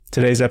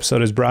Today's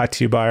episode is brought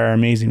to you by our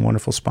amazing,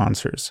 wonderful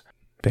sponsors.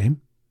 Babe?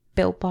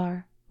 Built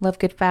Bar, Love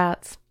Good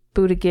Fats,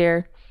 Buddha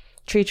Gear,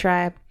 Tree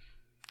Tribe.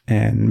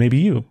 And maybe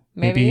you.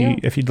 Maybe you.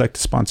 If you'd like to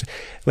sponsor.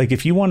 Like,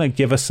 if you want to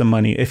give us some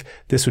money,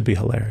 this would be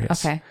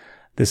hilarious. Okay.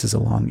 This is a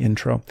long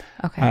intro.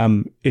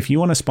 Okay. If you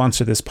want to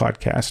sponsor this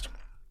podcast,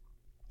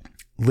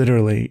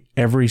 literally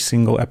every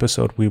single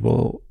episode we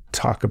will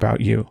talk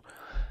about you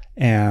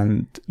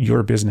and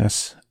your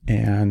business,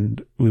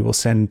 and we will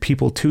send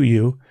people to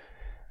you,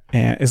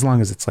 and as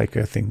long as it's like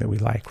a thing that we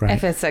like, right?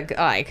 If it's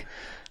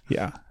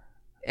yeah.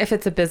 If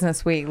it's a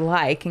business we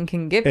like and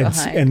can get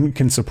behind. And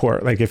can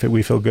support, like if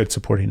we feel good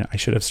supporting it. I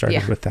should have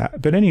started with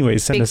that. But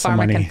anyways, send Big us some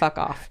money. Can fuck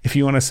off. If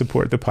you want to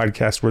support the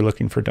podcast, we're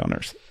looking for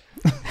donors.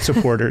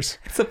 Supporters.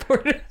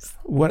 Supporters.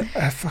 What?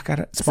 Fuck out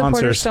of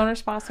sponsors. Supporters, donor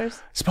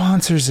sponsors.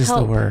 Sponsors is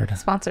the word.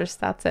 Sponsors,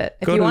 that's it.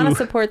 If you want to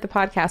support the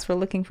podcast, we're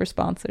looking for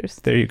sponsors.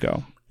 There you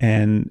go.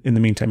 And in the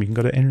meantime, you can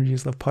go to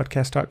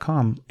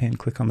energieslovepodcast.com and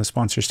click on the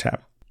sponsors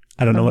tab.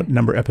 I don't know what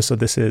number episode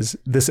this is.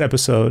 This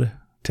episode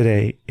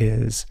today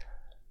is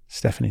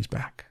Stephanie's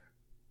back.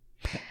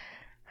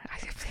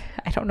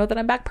 I don't know that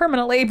I'm back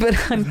permanently, but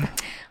I'm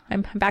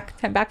back.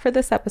 I'm back for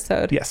this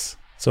episode. Yes.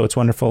 So it's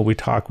wonderful. We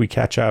talk, we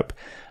catch up.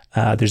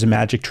 There's a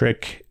magic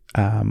trick.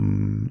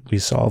 We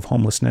solve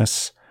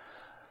homelessness.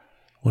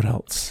 What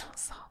else?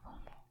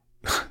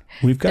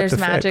 We've got There's the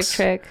magic fix.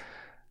 trick.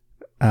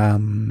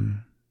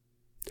 And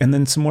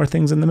then some more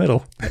things in the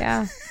middle.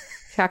 Yeah.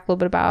 Talk a little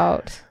bit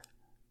about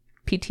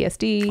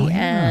PTSD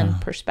and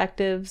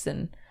perspectives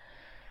and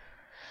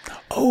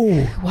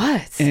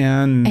what?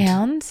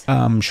 And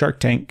Shark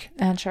Tank.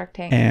 And Shark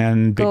Tank.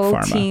 And Big Go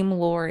Pharma. Team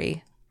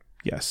Lori.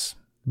 Yes.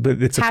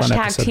 But it's a fun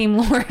episode. Team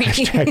Lori.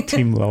 Hashtag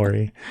Team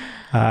Lori.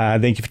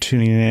 Thank you for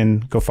tuning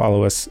in. Go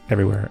follow us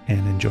everywhere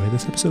and enjoy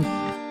this episode.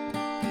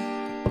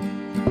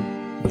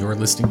 You're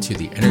listening to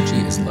the Energy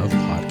is Love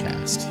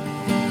podcast.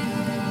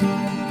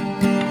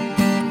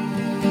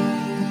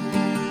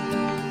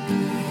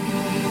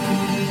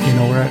 You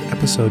know, we're at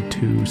episode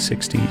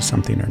 260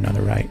 something or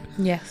another, right?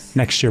 Yes.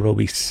 Next year will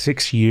be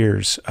 6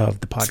 years of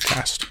the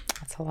podcast.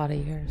 That's a lot of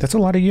years. That's a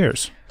lot of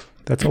years.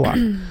 That's a lot.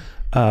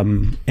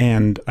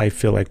 And I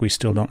feel like we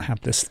still don't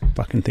have this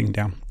fucking thing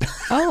down.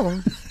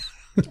 Oh,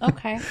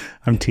 okay.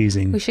 I'm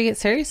teasing. We should get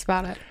serious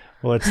about it.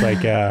 Well, it's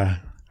like,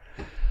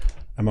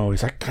 I'm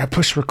always like, did I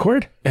push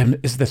record? And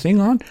is the thing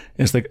on? And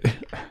it's like,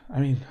 I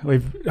mean,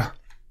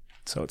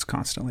 so it's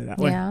constantly that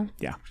way. Yeah.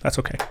 Yeah, that's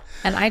okay.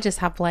 And I just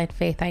have blind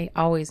faith. I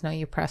always know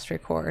you press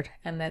record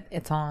and that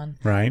it's on.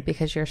 Right.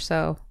 Because you're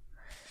so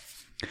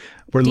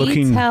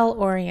detail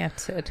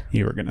oriented.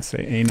 You were going to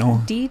say anal.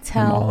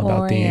 Detail I'm all about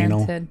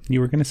oriented. the anal.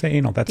 You were going to say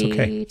anal. That's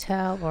okay.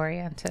 Detail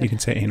oriented. You can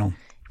say anal.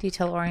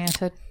 Detail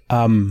oriented.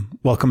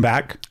 Welcome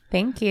back.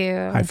 Thank you.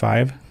 High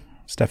five.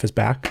 Steph is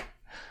back.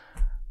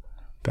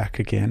 Back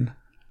again.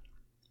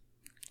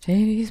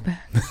 JD's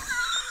back.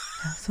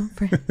 Have some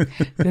friends.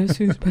 Guess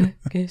who's back?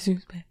 Guess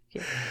who's back?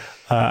 Yeah.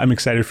 I'm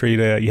excited for you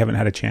haven't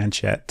had a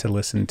chance yet to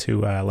listen to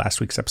last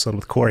week's episode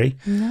with Corey.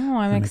 No,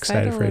 I'm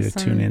excited for you to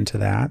tune into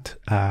that.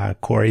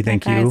 Corey,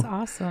 thank you. He's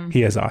awesome.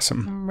 He is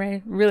awesome. I'm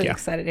really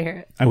excited to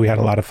hear it. We had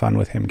a lot of fun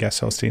with him guest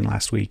hosting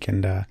last week,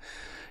 and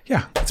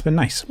yeah, it's been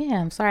nice. Yeah,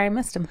 I'm sorry I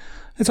missed him.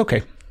 It's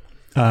okay.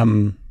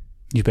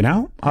 You've been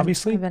out,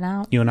 obviously. I've been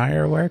out. You and I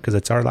are aware because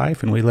it's our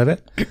life and we live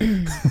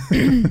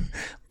it.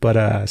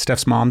 But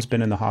Steph's mom's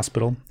been in the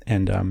hospital,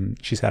 and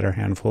she's had her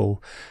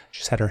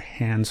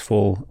hands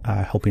full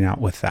helping out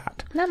with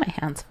that. Not my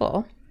hands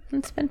full.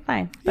 It's been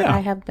fine. But Yeah. I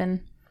have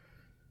been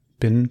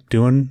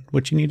doing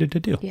what you needed to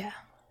do. Yeah.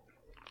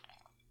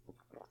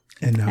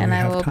 And now and we I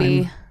have will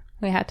time.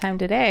 we had time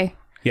today.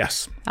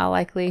 Yes. I'll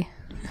likely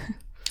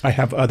I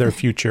have other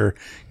future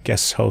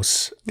guest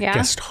hosts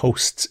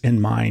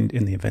in mind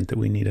in the event that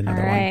we need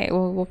another All right.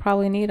 Well, we'll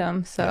probably need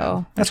them.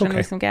 So That's okay.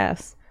 okay. Some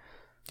guests.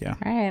 Yeah.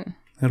 All right.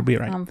 It'll be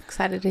right. I'm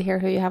excited to hear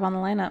who you have on the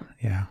lineup.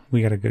 Yeah.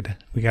 We got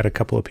a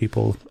couple of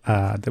people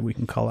that we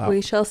can call out. We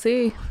shall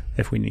see.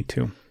 If we need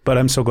to. But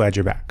I'm so glad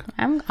you're back.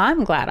 I'm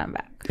glad I'm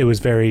back. It was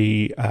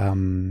very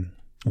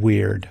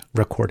weird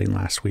recording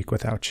last week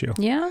without you.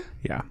 Yeah.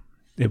 Yeah.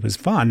 It was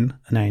fun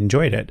and I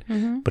enjoyed it,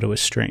 but it was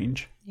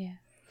strange. Yeah.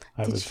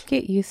 Did you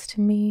get used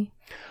to me?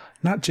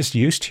 Not just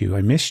used to you,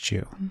 I missed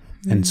you.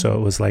 And so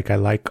it was like, I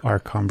like our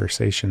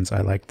conversations.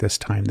 I like this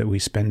time that we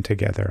spend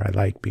together. I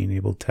like being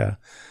able to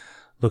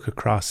look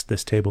across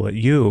this table at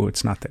you.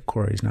 It's not that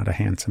Corey's not a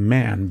handsome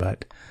man,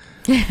 but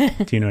do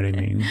you know what I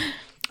mean?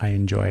 I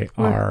enjoy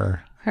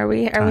our Are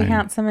we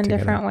handsome in together.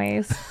 Different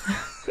ways?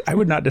 I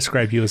would not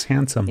describe you as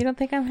handsome. You don't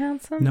think I'm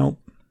handsome? Nope.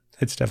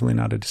 It's definitely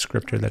not a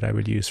descriptor that I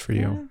would use for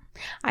you.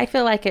 I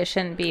feel like it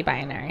shouldn't be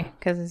binary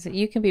because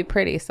you can be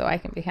pretty, so I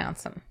can be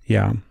handsome.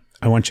 Yeah.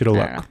 I want you to I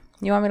look. don't know.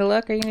 You want me to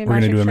look, or you need? We're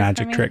going to do a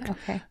magic magic trick.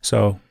 Okay.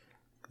 So,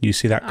 you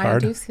see that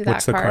card? I do see that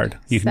What's the card?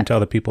 You can tell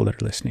the people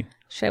that are listening.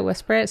 Should I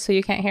whisper it so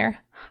you can't hear?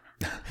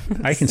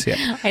 I can see it.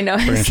 I know.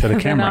 We're going to show the 7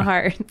 camera. of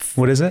hearts.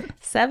 What is it?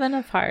 7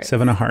 of hearts.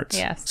 7 of hearts.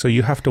 Yes. So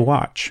you have to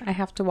watch. I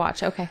have to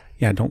watch. Okay.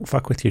 Yeah, don't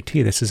fuck with your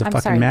tea. This is a I'm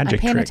fucking sorry. magic I'm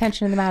paying trick.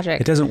 attention to the magic.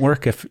 It doesn't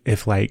work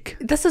if like...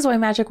 This is why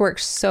magic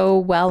works so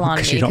well on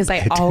 'Cause me, you don't because I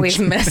pay always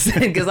attention. miss it,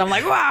 because I'm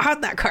like, wow,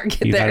 how'd that card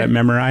get You there? got it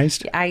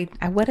memorized? I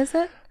what is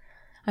it?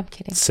 I'm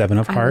kidding. 7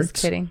 of I hearts.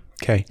 was kidding.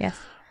 Okay. Yes.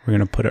 We're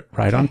going to put it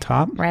right on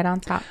top. Right on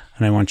top.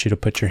 And I want you to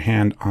put your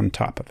hand on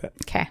top of it.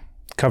 Okay.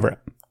 Cover it.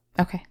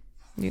 Okay.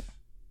 You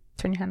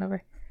turn your hand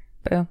over.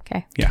 Boom.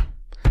 Okay. Yeah.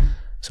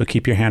 So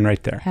keep your hand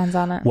right there. Hands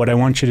on it. What I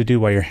want you to do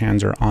while your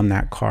hands are on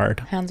that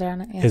card Hands are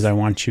on it. Yes. is I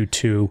want you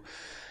to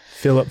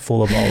fill it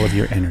full of all of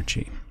your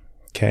energy.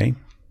 Okay?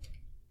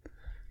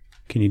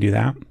 Can you do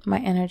that? My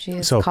energy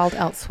is So, called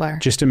elsewhere.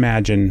 Just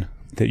imagine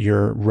that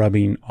you're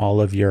rubbing all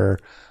of your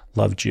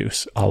love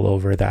juice all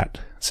over that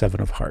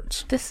 7 of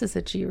hearts. This is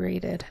a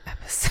G-rated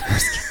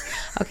episode.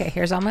 Okay,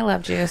 here's all my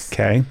love juice.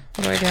 Okay?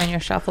 What are we doing? You're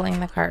shuffling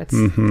the cards.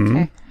 Mm-hmm.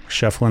 Okay.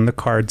 Shuffling the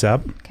cards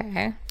up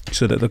Okay.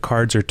 so that the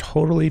cards are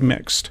totally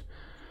mixed.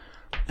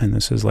 And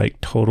this is like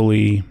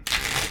totally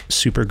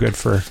super good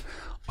for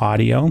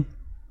audio,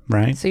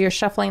 right? So you're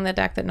shuffling the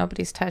deck that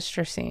nobody's touched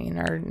or seen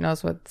or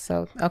knows what.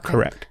 So, okay.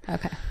 Correct.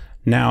 Okay.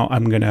 Now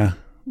I'm going to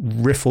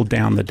riffle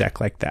down the deck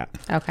like that.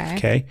 Okay.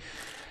 Okay?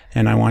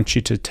 And I want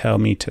you to tell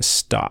me to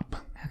stop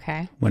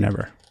Okay.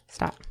 whenever.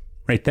 Stop.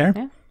 Right there?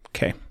 Yeah.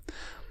 Okay.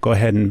 Go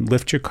ahead and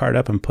lift your card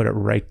up and put it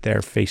right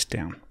there face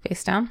down.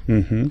 Face down?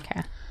 Mm-hmm.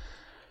 Okay.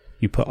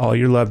 You put all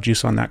your love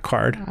juice on that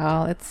card.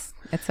 Oh, it's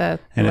a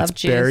And love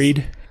it's juice.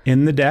 buried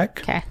in the deck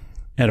Okay.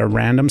 at a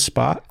random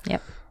spot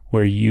Yep.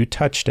 where you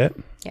touched it.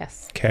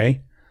 Yes.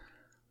 Okay.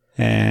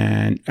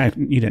 And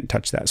you didn't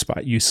touch that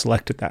spot. You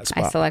selected that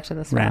spot. I selected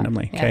this one.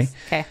 randomly. Okay. Yes.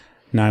 Okay.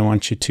 Now I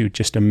want you to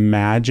just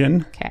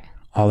imagine Okay.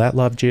 all that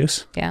love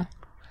juice. Yeah.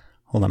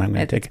 Hold on. I'm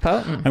going to It's take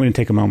potent. I'm going to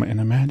take a moment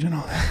and imagine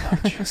all that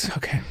love juice.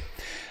 Okay.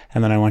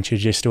 And then I want you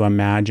just to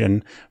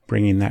imagine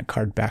bringing that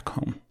card back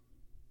home.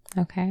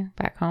 Okay.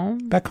 Back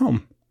home. Back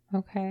home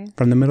Okay.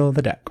 from the middle of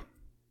the deck.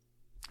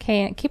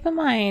 Okay. Keep in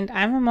mind,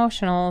 I'm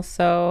emotional,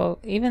 so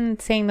even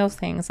saying those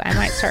things, I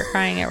might start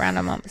crying at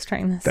random moments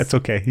during this. That's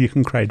okay. You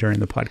can cry during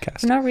the podcast.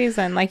 For no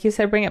reason. Like you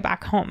said, bring it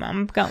back home.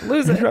 I'm gonna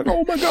lose it. You're like,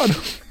 oh my God.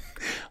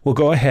 Well,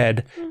 go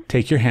ahead,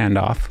 take your hand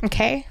off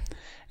Okay.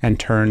 and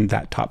turn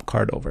that top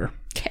card over.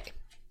 Okay.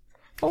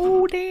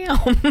 Oh damn.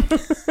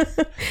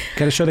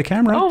 Got to show the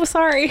camera. Oh,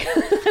 sorry.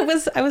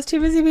 I was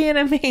too busy being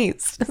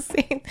amazed.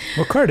 See,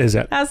 What card is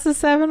it? that's the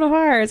 7 of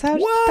hearts.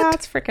 What?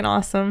 That's freaking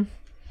awesome.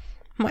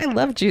 My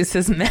love juice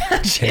is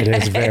magic. It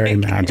is very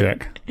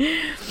magic.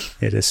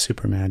 It is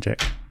super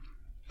magic.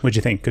 What'd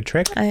you think? Good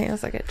trick? I think it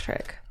was a good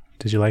trick.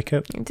 Did you like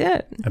it? You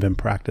did. I've been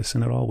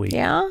practicing it all week.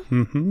 Yeah?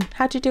 Mm-hmm.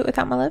 How'd you do it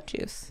without my love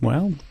juice?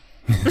 Well,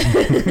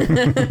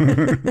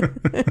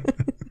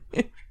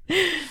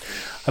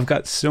 I've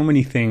got so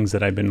many things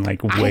that I've been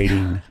like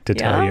waiting to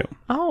tell you.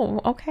 Oh,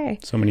 okay.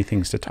 So many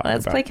things to talk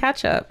Let's about. play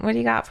catch up. What do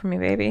you got for me,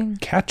 baby?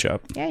 Catch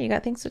up. Yeah, you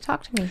got things to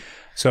talk to me.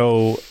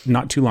 So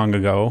not too long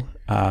ago,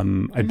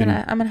 I'm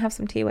gonna have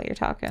some tea while you're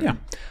talking. Yeah,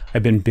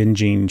 I've been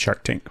binging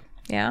Shark Tank.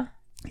 Yeah?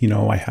 You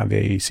know, I have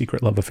a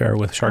secret love affair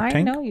with Shark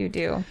Tank. I know you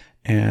do.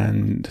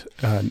 And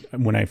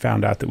when I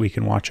found out that we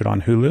can watch it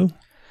on Hulu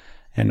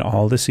and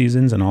all the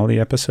seasons and all the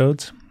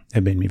episodes,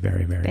 it made me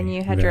very, very, And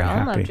you had very your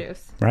own happy, love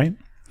juice. right?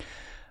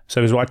 So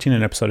I was watching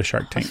an episode of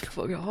Shark Tank,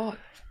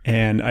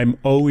 and I'm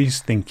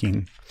always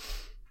thinking,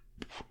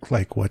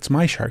 like, what's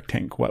my Shark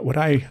Tank? What would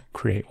I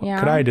create? What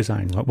could I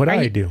design? What would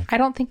I do? I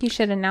don't think you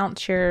should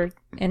announce your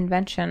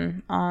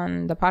invention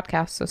on the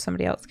podcast so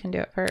somebody else can do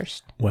it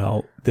first.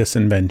 Well, this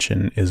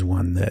invention is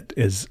one that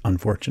is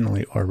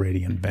unfortunately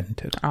already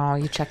invented. Oh,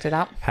 you checked it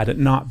out? Had it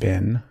not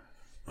been,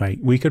 like,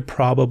 we could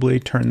probably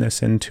turn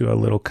this into a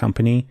little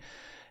company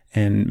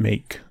and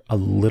make a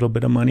little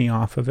bit of money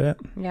off of it.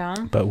 Yeah.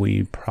 But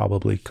we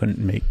probably couldn't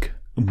make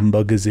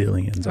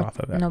bagazillions off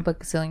of it. No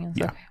bagazillions.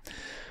 Yeah. Okay.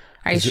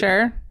 Are you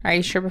sure? Are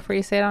you sure before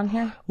you say it on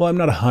here? Well, I'm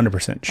not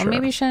 100% sure. Well,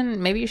 maybe you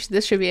shouldn't.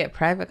 This should be a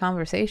private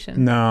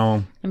conversation.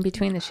 No, In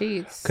between the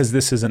sheets. because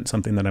this isn't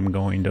something that I'm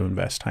going to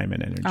invest time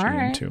and energy All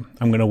right. into.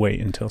 I'm going to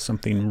wait until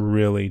something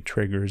really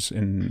triggers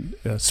and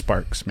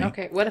sparks me.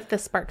 Okay. What if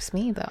this sparks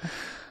me though?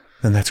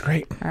 Then that's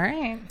great. All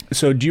right.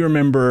 So do you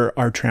remember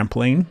our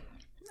trampoline?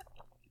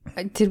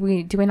 Do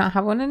we not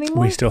have one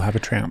anymore? We still have a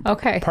tramp.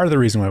 Okay. Part of the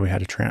reason why we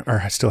had a tramp, or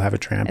I still have a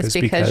tramp, It's is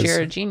because because you're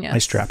a genius. I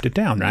strapped it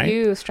down, right?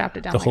 You strapped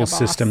it down. The like whole a boss.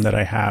 system that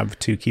I have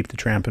to keep the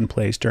tramp in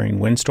place during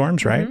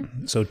windstorms, right?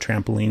 So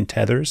trampoline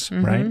tethers,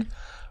 right?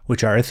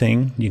 Which are a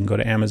thing. You can go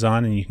to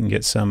Amazon and you can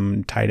get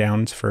some tie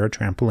downs for a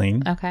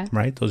trampoline, Okay.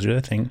 right? Those are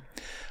the thing.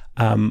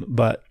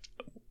 But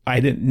I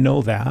didn't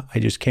know that. I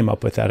just came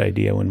up with that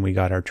idea when we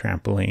got our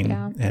trampoline,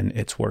 Yeah. and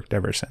it's worked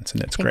ever since,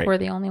 and it's I think great, we're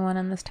the only one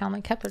in this town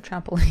that kept our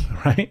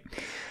trampoline. right?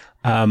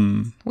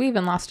 We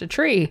even lost a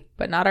tree,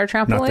 but not our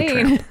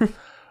trampoline. Not the tramp.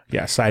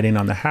 Yeah, siding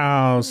on the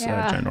house,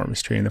 Yeah.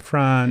 ginormous tree in the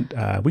front.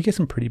 We get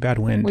some pretty bad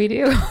wind. We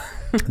do.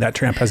 That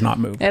tramp has not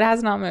moved. It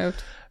has not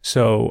moved.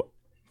 So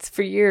It's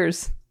for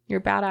years.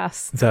 You're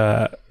badass.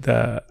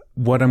 the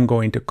what I'm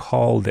going to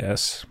call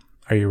this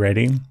Are you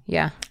ready?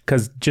 Yeah.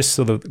 Because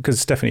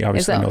Stephanie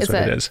obviously knows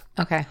what it is.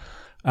 Okay.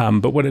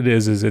 But what it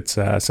is it's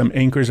some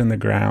anchors in the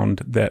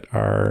ground that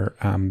are,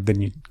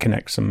 then you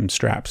connect some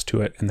straps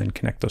to it and then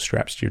connect those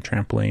straps to your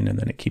trampoline, and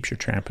then it keeps your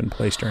tramp in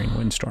place during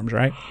windstorms,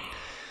 right?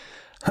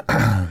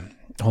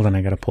 Hold on,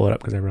 I got to pull it up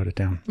because I wrote it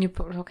down.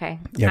 Okay.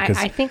 Yeah,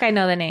 I think I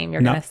know the name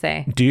you're going to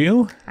say. Do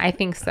you? I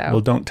think so.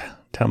 Well, don't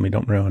tell me,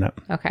 don't ruin it.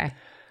 Okay.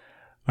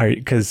 All right,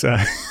 because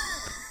I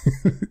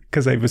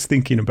was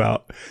thinking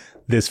about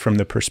this from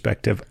the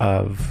perspective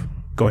of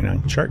going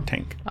on Shark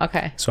Tank.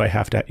 Okay. So I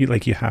have to,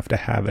 you have to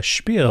have a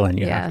spiel, and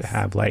you have to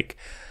have like,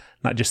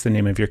 not just the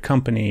name of your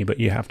company, but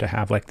you have to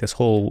have like this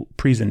whole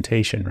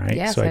presentation, right?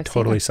 Yes, so I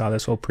totally saw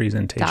this whole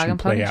presentation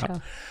play out.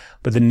 Show.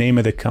 But the name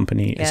of the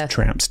company is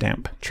Tramp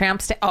Stamp.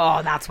 Tramp Stamp.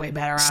 Oh, that's way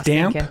better.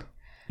 Stamp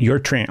your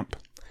tramp.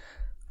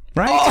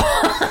 Right?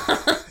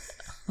 Oh.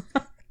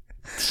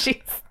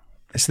 Jeez.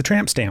 It's the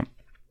Tramp Stamp.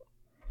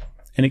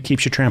 And it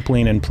keeps your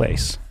trampoline in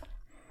place.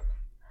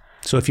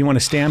 So if you want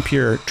to stamp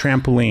your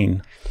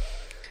trampoline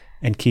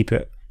and keep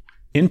it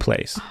in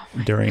place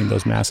during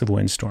those massive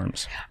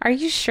windstorms. Are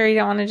you sure you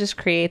don't want to just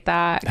create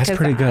that? That's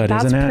pretty good,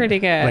 isn't it? That's pretty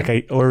good. Like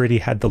I already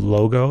had the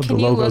logo. Can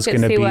the logo's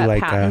going to be what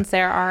like patents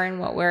there are and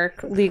what we're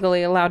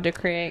legally allowed to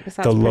create? That's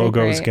the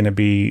logo is going to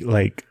be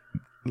like,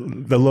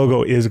 the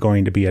logo is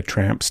going to be a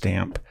tramp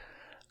stamp,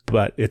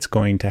 but it's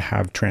going to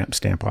have Tramp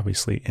Stamp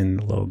obviously in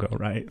the logo,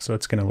 right? So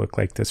it's going to look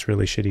like this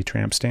really shitty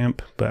tramp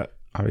stamp, but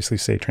obviously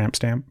say Tramp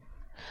Stamp.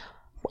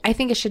 I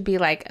think it should be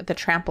like the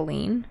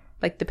trampoline,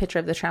 like the picture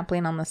of the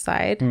trampoline on the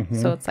side.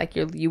 Mm-hmm. So it's like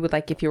you would,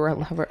 like if you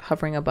were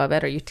hovering above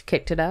it or you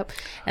kicked it up,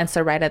 and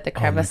so right at the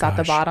crevice at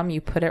the bottom, you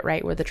put it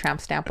right where the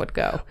Tramp Stamp would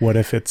go. What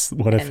if it's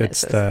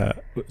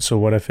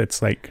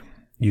like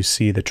you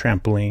see the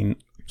trampoline,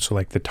 so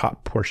like the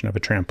top portion of a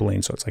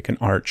trampoline, so it's like an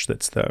arch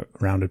that's the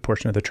rounded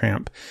portion of the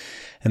tramp,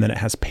 and then it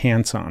has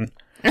pants on.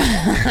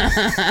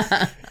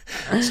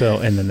 So,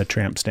 and then the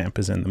Tramp Stamp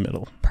is in the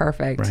middle.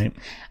 Perfect. Right?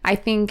 I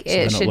think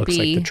it should be... it looks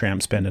like the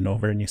tramp's bending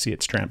over and you see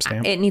its Tramp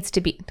Stamp. It needs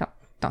to be...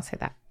 Don't say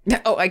that.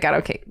 Oh, I got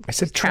okay. I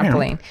said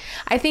trampoline.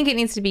 I think it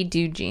needs to be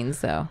dude jeans,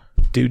 though.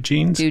 Dude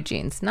jeans? Dude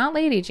jeans. Not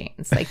lady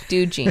jeans. Like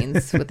dude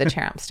jeans with the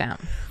Tramp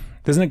Stamp.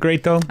 Isn't it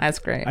great, though? That's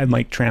great. I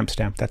like Tramp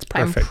Stamp. That's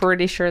perfect. I'm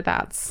pretty sure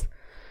that's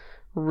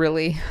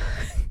really...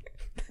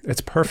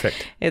 It's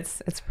perfect.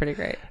 It's pretty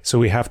great. So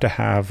we have to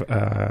have...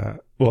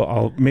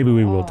 maybe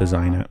we will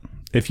design it.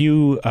 If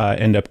you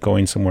end up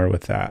going somewhere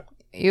with that,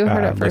 you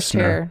heard it first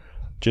here.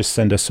 Just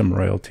send us some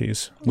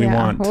royalties.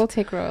 We'll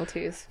take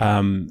royalties.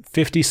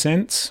 50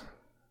 cents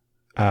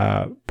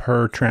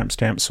per Tramp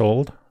Stamp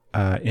sold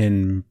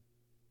in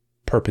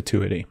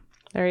perpetuity.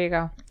 There you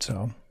go.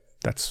 So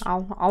that's...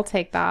 I'll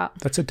take that.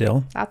 That's a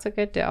deal. That's a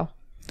good deal.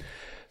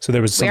 So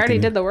there was something... We already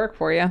did the work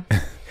for you.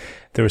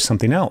 There was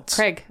something else.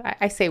 Craig,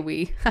 I say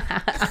we.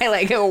 I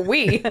like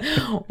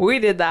it. We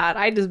did that.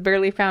 I just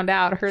barely found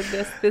out. Heard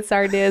this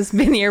idea has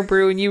been here,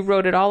 brew, and you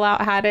wrote it all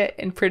out, had it,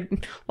 and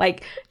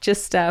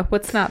what's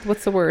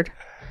the word?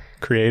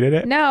 Created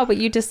it? No, but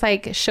you just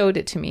like showed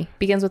it to me.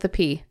 Begins with a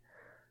P.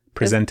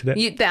 Presented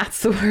it?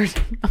 That's the word.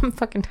 I'm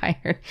fucking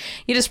tired.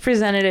 You just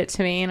presented it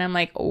to me, and I'm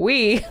like,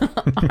 we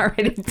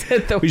already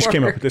did the work. We just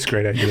came up with this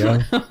great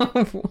idea.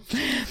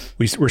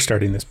 We're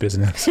starting this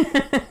business.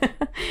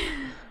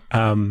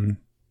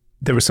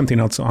 There was something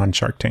else on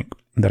Shark Tank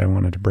that I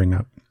wanted to bring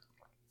up.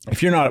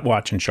 If you're not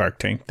watching Shark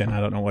Tank, then I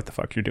don't know what the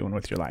fuck you're doing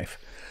with your life.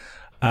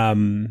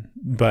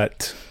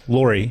 But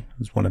Lori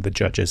is one of the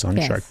judges on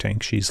Shark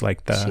Tank. She's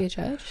like the... Is she a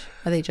judge?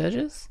 Are they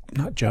judges?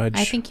 Not judge.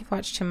 I think you've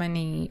watched too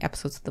many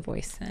episodes of The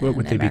Voice. What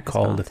would they be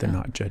called if they're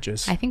not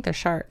judges? I think they're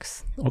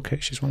sharks.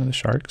 Okay, she's one of the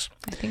sharks.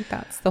 I think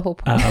that's the whole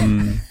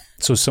point.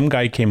 So some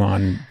guy came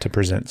on to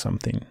present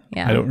something.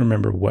 Yeah. I don't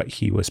remember what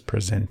he was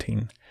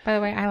presenting. By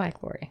the way, I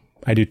like Lori.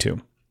 I do too.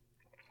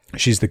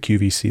 She's the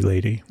QVC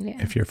lady,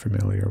 yeah. If you're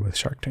familiar with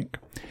Shark Tank.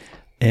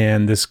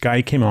 And this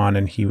guy came on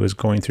and he was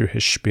going through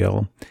his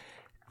spiel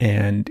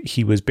and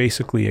he was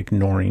basically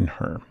ignoring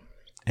her.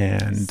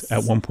 And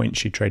at one point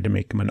she tried to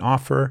make him an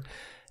offer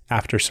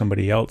after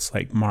somebody else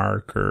like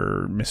Mark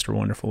or Mr.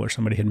 Wonderful or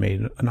somebody had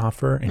made an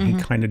offer, and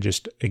he kind of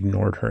just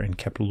ignored her and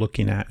kept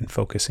looking at and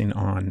focusing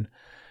on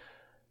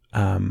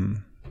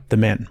the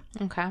men.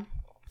 Okay.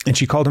 And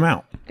she called him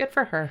out. Good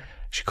for her.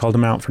 She called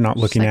him out for not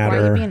looking at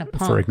her,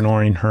 for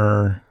ignoring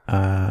her.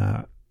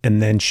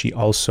 And then she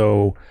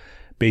also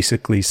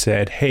basically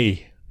said,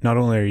 hey, not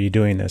only are you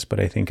doing this, but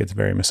I think it's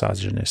very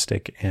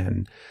misogynistic,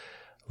 and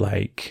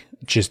like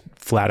just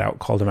flat out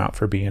called him out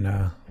for being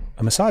a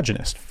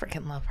misogynist.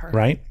 Freaking love her.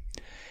 Right?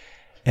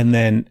 And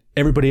then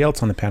everybody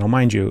else on the panel,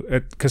 mind you,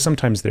 because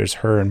sometimes there's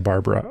her and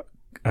Barbara.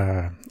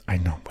 I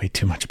know way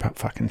too much about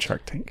fucking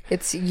Shark Tank.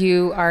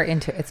 You are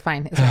into it. It's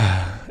fine. It's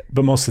fine.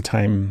 But most of the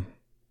time,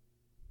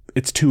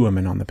 it's two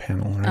women on the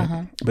panel, right?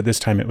 Uh-huh. But this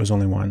time it was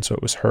only one. So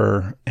it was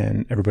her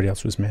and everybody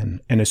else was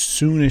men. And as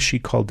soon as she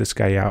called this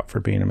guy out for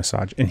being a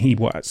misogynist, and he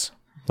was,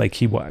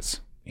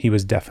 He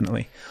was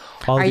definitely.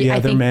 All Are the you- I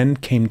other think- men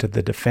came to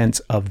the defense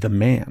of the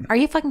man. Are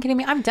you fucking kidding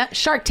me? I'm done.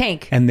 Shark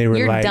Tank. And they were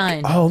You're like,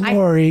 done. "Oh,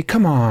 Lori,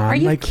 come on! Are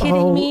you like,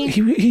 kidding me?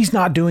 He's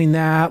not doing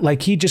that.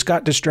 Like, he just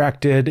got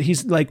distracted.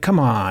 He's like, come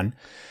on!"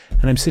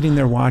 And I'm sitting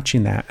there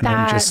watching that, and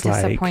I'm That just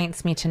like,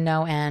 disappoints me to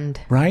no end.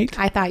 right?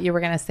 I thought you were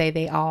going to say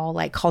they all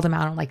like called him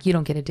out and like, you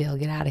don't get a deal,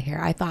 get out of here.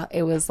 I thought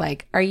it was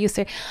like, are you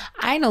serious?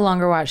 I no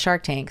longer watch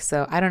Shark Tank,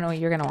 so I don't know what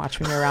you're going to watch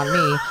when you're around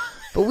me,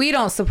 but we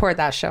don't support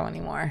that show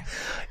anymore.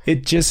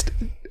 It just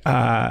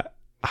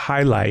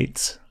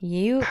highlights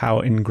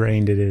how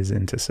ingrained it is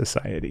into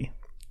society.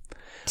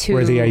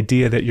 Where the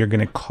idea that you're going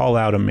to call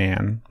out a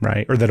man,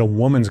 right? Or that a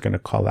woman's going to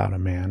call out a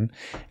man.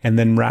 And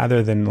then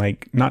rather than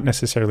like, not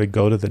necessarily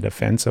go to the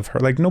defense of her,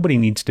 like nobody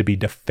needs to be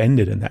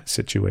defended in that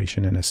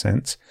situation in a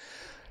sense.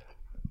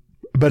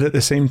 But at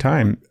the same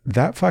time,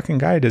 that fucking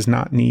guy does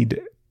not need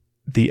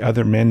the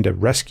other men to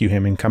rescue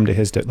him and come to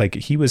his, like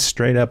he was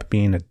straight up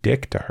being a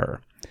dick to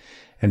her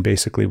and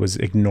basically was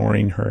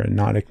ignoring her and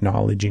not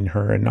acknowledging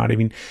her and not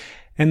even,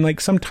 and like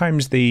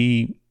sometimes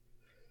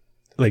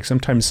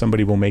sometimes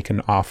somebody will make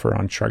an offer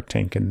on Shark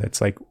Tank and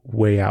that's like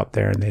way out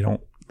there and they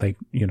don't like,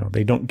 you know,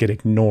 they don't get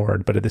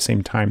ignored, but at the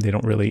same time, they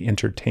don't really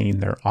entertain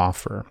their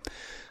offer.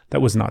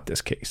 That was not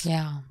this case.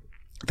 Yeah.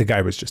 The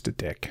guy was just a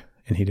dick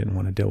and he didn't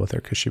want to deal with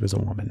her because she was a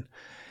woman.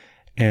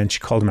 And she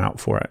called him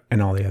out for it.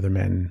 And all the other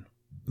men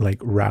like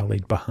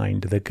rallied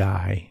behind the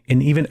guy.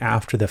 And even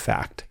after the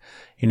fact,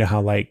 you know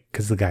how like,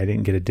 because the guy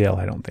didn't get a deal,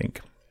 I don't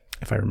think,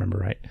 if I remember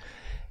right.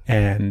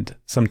 And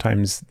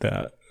sometimes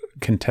the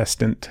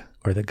contestant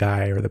or the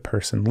guy or the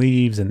person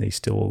leaves and they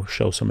still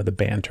show some of the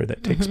banter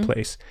that takes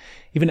place.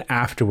 Even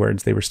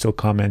afterwards, they were still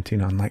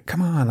commenting on like,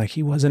 come on, like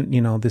he wasn't,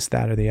 you know, this,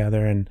 that, or the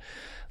other. And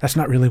that's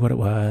not really what it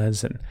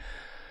was. And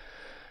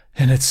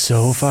it's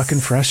so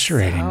fucking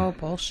frustrating. Oh,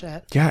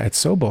 bullshit. Yeah, it's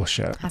so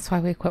bullshit. That's why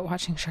we quit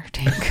watching Shark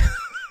Tank.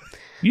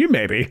 You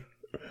maybe.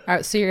 All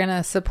right, so you're going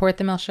to support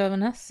the male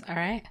chauvinists? All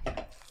right.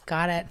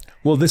 Got it.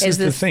 Well, this is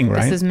the thing,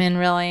 right? This is men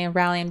really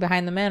rallying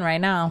behind the men right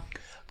now.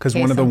 Because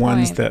one of the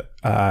ones that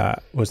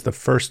was the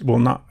first, well,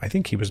 not, I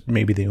think he was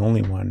maybe the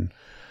only one.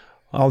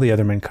 All the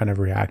other men kind of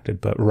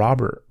reacted, but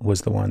Robert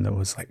was the one that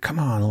was like, come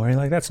on, Lori,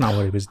 like that's not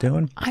what he was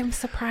doing. I'm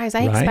surprised.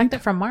 I expect it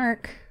from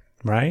Mark.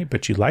 Right?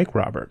 But you like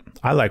Robert.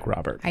 I like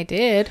Robert. I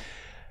did.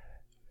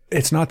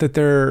 It's not that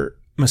they're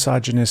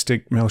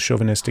misogynistic, male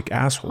chauvinistic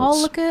assholes.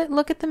 Oh,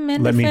 look at the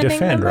men. Let me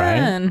defend, the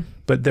men. right?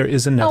 But there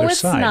is another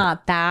side. No, it's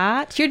not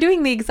that. You're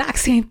doing the exact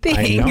same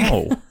thing. I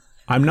know.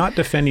 I'm not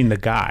defending the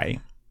guy.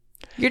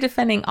 You're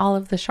defending all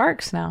of the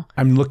sharks now.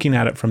 I'm looking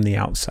at it from the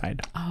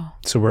outside. Oh.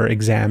 So we're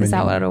examining. Is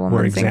that what a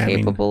woman's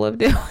incapable of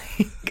doing?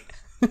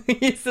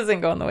 This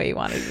isn't going the way you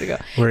wanted it to go.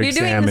 You're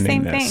examining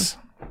doing the same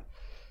thing.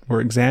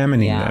 We're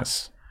examining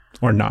this.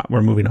 Or not.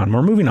 We're moving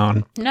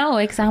on. No,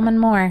 examine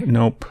more.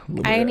 Nope.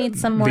 I need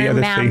some more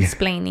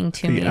mansplaining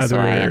to me so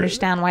I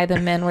understand why the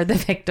men were the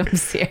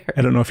victims here.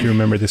 I don't know if you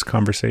remember this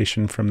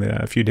conversation from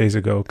a few days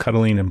ago,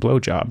 cuddling and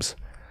blowjobs.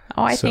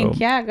 Oh, I think,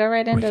 go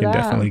right into that. We can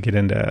definitely get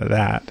into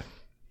that.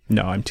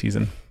 No, I'm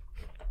teasing.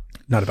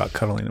 Not about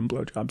cuddling and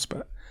blowjobs,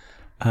 but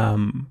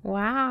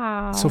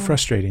wow. So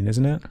frustrating,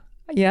 isn't it?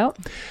 Yep.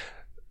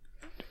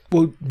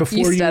 Well,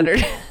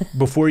 stuttered.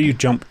 Before you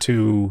jump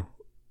to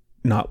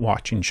not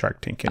watching Shark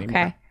Tank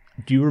anymore. Okay.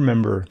 Do you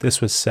remember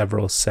this was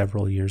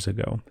several years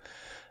ago,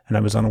 and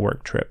I was on a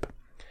work trip,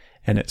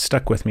 and it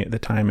stuck with me at the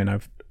time, and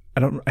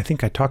I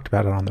think I talked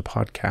about it on the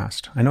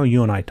podcast. I know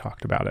you and I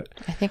talked about it.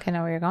 I think I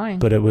know where you're going.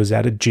 But it was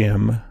at a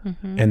gym,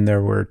 and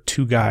there were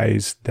two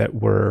guys that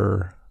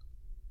were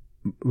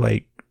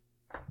like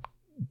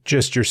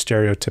just your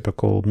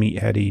stereotypical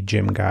meatheady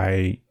gym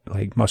guy,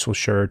 like muscle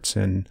shirts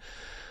and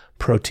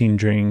protein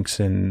drinks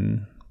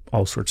and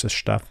all sorts of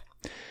stuff.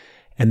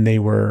 And they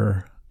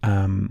were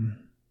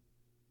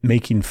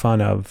making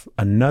fun of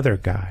another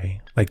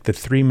guy. Like the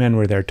three men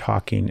were there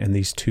talking, and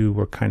these two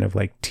were kind of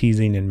like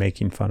teasing and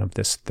making fun of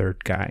this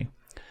third guy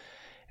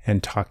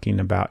and talking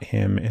about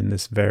him in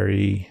this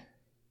very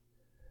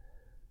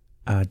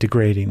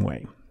degrading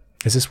way.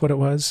 Is this what it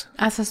was?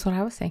 That's just what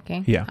I was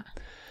thinking. Yeah.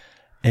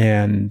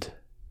 And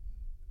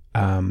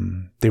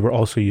they were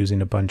also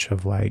using a bunch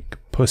of like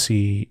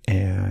pussy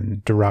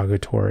and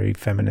derogatory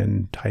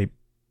feminine type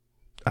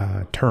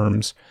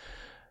terms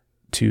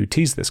to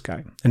tease this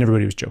guy, and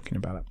everybody was joking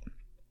about it.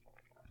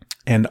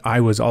 And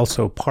I was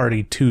also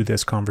party to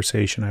this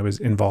conversation. I was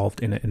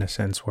involved in it in a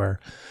sense where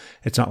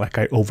it's not like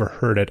I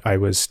overheard it. I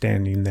was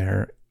standing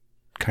there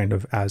kind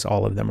of as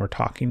all of them were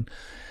talking,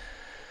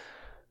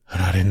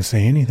 and I didn't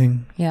say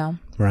anything. Yeah.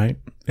 Right?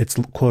 It's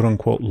quote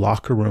unquote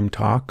locker room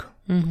talk,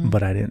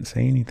 but I didn't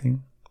say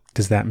anything.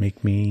 Does that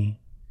make me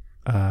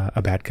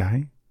a bad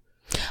guy?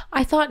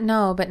 I thought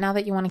no, but now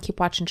that you want to keep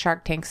watching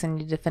Shark Tanks and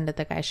you defended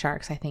the guy's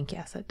sharks, I think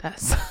yes, it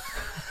does.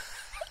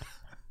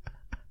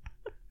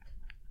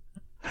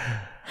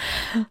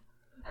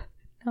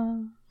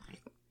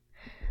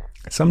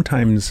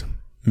 Sometimes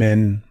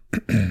men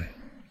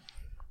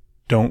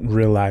don't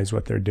realize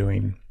what they're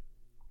doing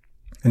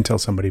until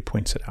somebody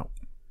points it out.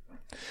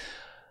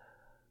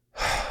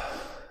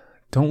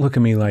 Don't look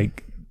at me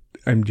like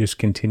I'm just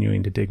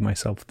continuing to dig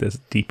myself this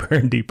deeper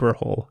and deeper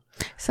hole.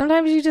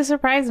 Sometimes you just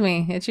surprise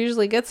me. It's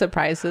usually good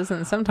surprises,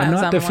 and sometimes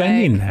I'm not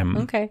defending like, them.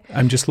 Okay.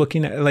 I'm just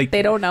looking at like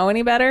they don't know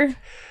any better.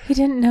 He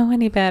didn't know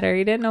any better.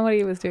 He didn't know what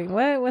he was doing.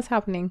 What's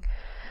happening?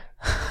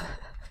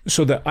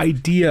 So the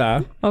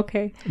idea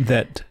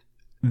that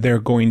they're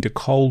going to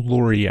call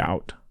Lori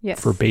out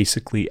for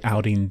basically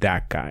outing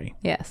that guy.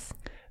 Yes.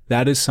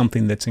 That is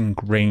something that's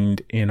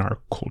ingrained in our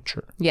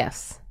culture.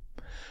 Yes.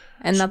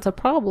 And that's a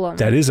problem.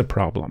 That is a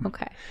problem.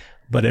 Okay.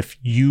 But if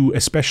you,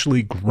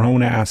 especially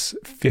grown-ass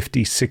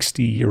 50,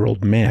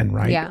 60-year-old men,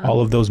 right? Yeah. All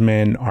of those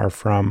men are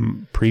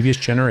from previous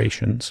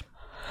generations.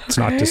 It's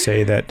not to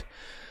say that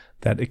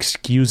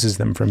excuses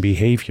them from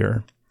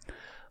behavior.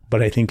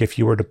 But I think if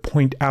you were to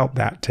point out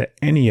that to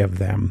any of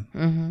them,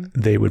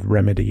 they would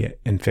remedy it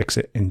and fix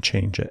it and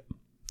change it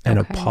and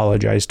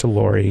apologize to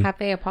Lori. Have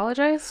they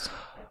apologized?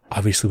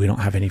 Obviously, we don't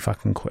have any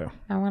fucking clue.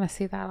 I want to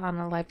see that on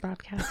a live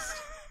broadcast.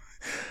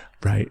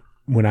 Right.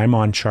 When I'm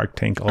on Shark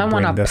Tank, I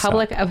want a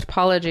public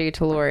apology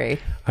to Lori.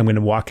 I'm going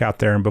to walk out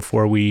there and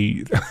before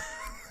we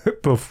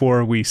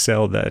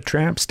sell the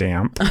Tramp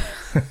Stamp,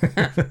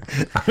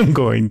 I'm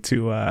going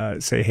to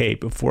say, hey,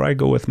 before I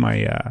go with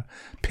my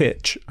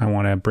pitch, I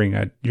want to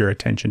bring your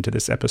attention to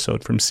this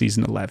episode from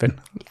season 11.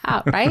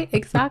 Yeah, right?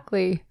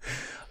 Exactly.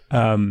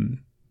 Then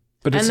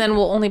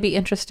we'll only be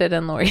interested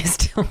in Lori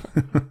still.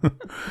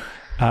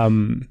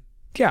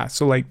 Yeah,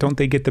 so like, don't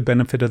they get the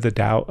benefit of the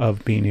doubt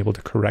of being able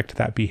to correct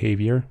that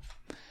behavior?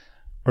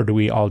 Or do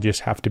we all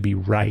just have to be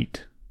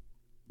right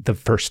the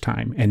first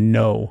time and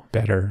know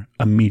better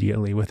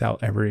immediately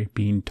without ever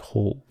being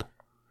told?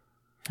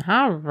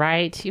 All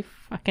right. You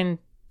fucking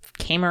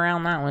came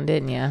around that one,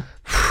 didn't you?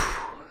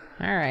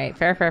 All right.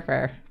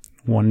 Fair.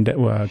 One day,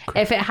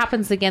 if it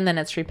happens again, then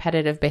it's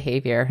repetitive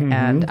behavior.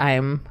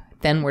 And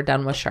then we're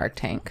done with Shark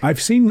Tank.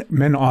 I've seen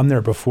men on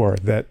there before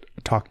that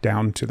talk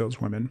down to those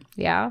women.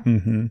 Yeah.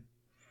 Mm-hmm.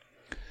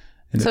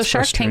 So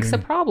Shark Tank's a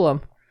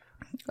problem.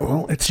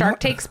 Well, it's Shark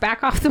Tank's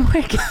back off the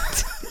market.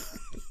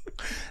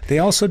 They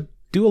also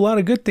do a lot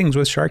of good things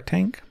with Shark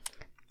Tank.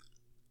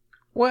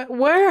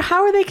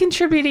 How are they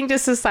contributing to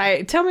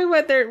society? Tell me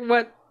what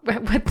the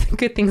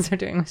good things they're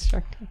doing with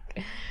Shark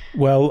Tank.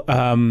 Well,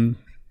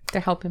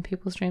 they're helping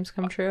people's dreams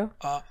come true.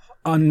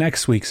 On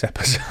next week's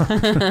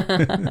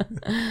episode.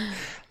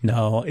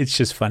 No, it's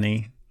just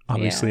funny.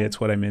 Obviously, it's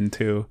what I'm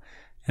into,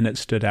 and it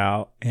stood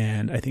out.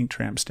 And I think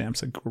Tramp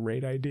Stamp's a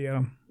great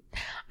idea.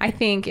 I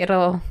think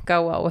it'll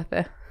go well with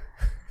it.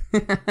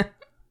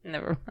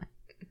 Never mind.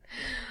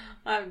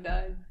 I'm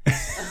done.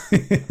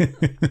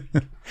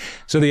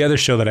 So the other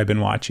show that I've been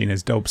watching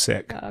is Dope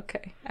Sick.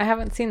 Okay. I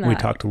haven't seen that. We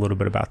talked a little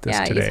bit about this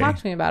today. Yeah, you talked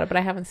to me about it, but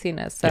I haven't seen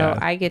it. So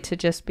I get to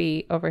just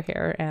be over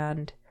here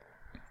and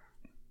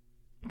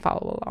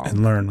follow along.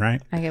 And learn,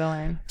 right? I get to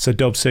learn. So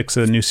Dope Sick's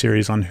a new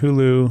series on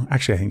Hulu.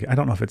 Actually, I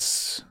don't know if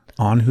it's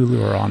on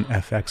Hulu or on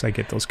FX. I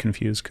get those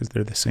confused because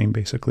they're the same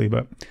basically,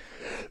 but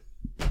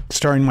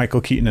starring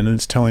Michael Keaton, and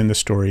it's telling the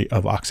story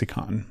of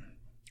OxyContin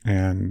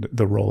and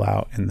the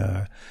rollout and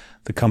the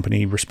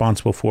company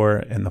responsible for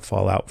it and the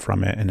fallout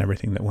from it and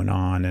everything that went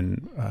on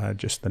and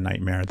just the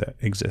nightmare that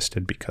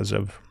existed because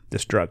of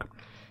this drug.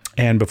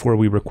 And before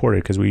we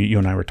recorded, because you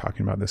and I were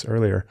talking about this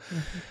earlier,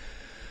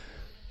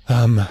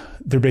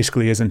 there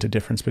basically isn't a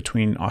difference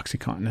between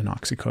OxyContin and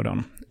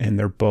oxycodone, and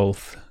they're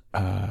both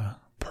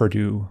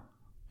Purdue.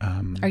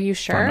 Are you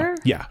sure? Pharma.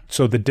 Yeah.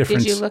 So the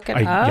difference. Did you look it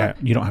up? Yeah.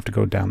 You don't have to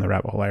go down the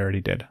rabbit hole. I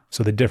already did.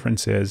 So the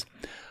difference is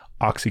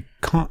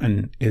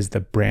OxyContin is the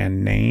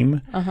brand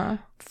name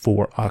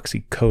for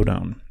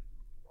oxycodone.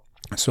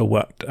 So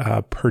what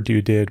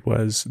Purdue did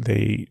was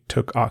they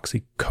took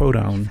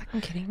oxycodone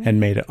and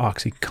made it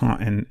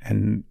OxyContin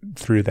and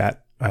threw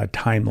that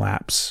time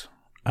lapse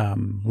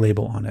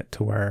label on it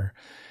to where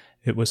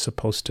it was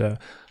supposed to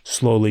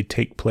slowly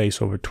take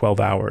place over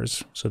 12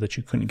 hours so that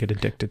you couldn't get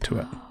addicted to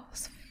it.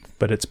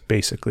 But it's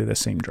basically the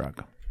same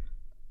drug.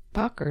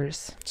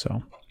 Fuckers.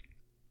 So,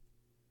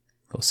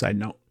 little side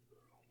note.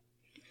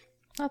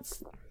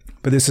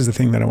 But this is the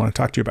thing that I want to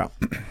talk to you about.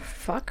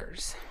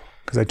 Fuckers.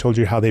 Because I told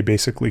you how they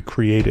basically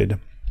created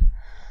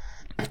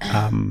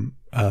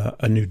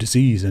a new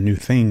disease, a new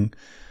thing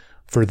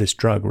for this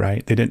drug,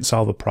 right? They didn't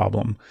solve a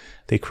problem.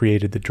 They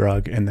created the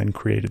drug and then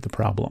created the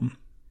problem,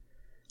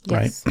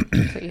 yes.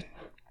 Right?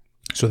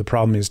 So the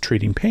problem is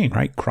treating pain,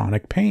 right?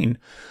 Chronic pain.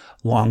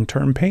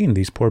 Long-term pain.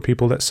 These poor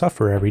people that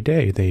suffer every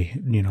day,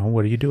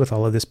 what do you do with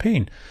all of this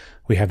pain?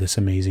 We have this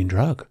amazing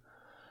drug,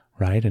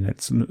 right? And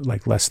it's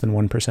like less than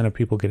 1% of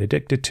people get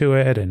addicted to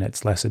it, and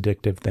it's less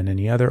addictive than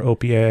any other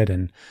opiate.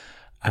 And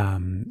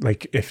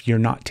like if you're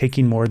not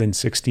taking more than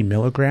 60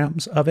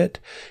 milligrams of it,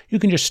 you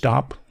can just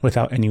stop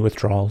without any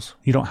withdrawals.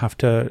 You don't have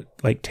to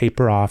like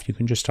taper off. You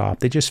can just stop.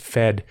 They just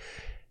fed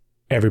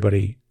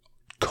everybody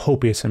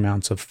copious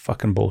amounts of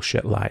fucking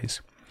bullshit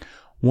lies.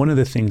 One of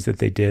the things that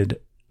they did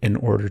in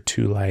order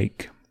to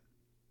like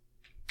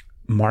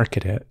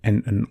market it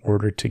and in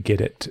order to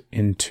get it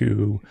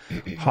into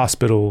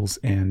hospitals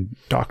and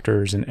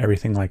doctors and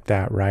everything like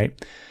that,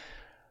 right?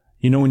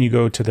 You know, when you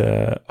go to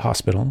the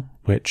hospital,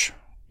 which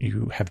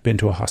you have been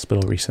to a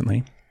hospital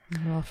recently.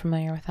 I'm a little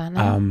familiar with that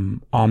now.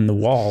 On the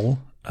wall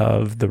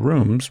of the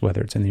rooms,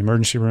 whether it's in the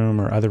emergency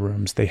room or other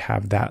rooms, they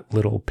have that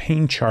little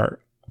pain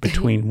chart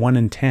between 1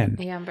 and 10.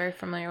 Yeah, I'm very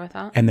familiar with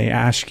that. And they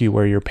ask you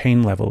where your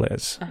pain level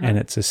is. And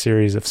it's a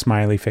series of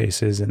smiley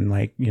faces. And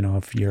like, you know,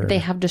 if you're... They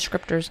have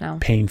descriptors now.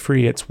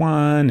 Pain-free, it's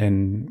 1.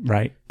 And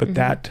right. But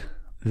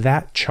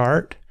that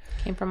chart...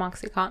 Came from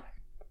OxyContin?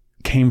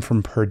 Came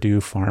from Purdue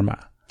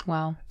Pharma.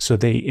 Wow. So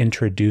they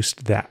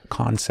introduced that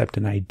concept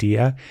and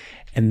idea,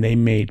 and they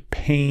made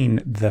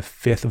pain the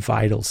 5th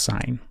vital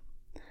sign.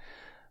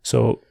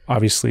 So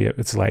obviously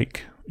it's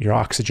like your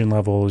oxygen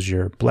levels,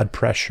 your blood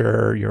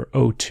pressure, your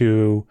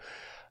O2.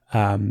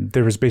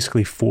 There was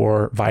basically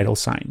 4 vital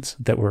signs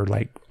that were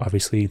like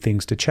obviously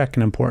things to check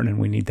and important, and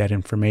we need that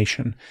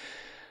information.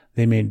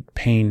 They made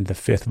pain the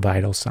 5th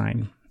vital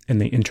sign, and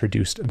they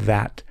introduced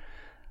that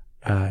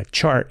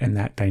chart and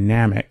that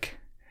dynamic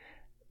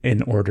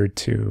in order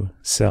to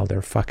sell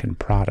their fucking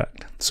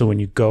product. So when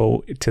you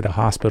go to the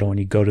hospital, when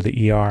you go to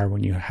the ER,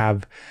 when you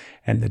have,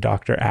 and the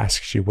doctor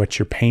asks you what's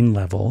your pain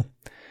level,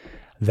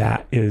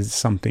 that is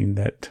something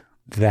that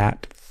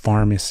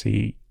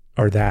pharmacy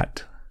or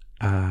that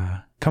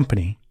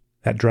company,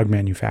 that drug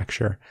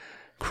manufacturer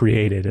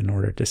created in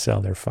order to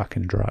sell their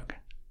fucking drug.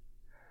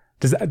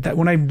 Does that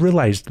when I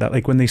realized that,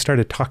 like when they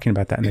started talking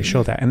about that and they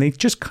show that, and they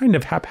just kind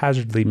of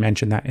haphazardly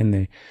mention that in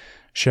the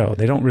show.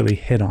 They don't really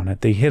hit on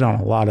it. They hit on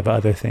a lot of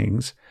other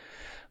things,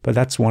 but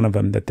that's one of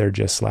them that they're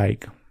just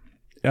like,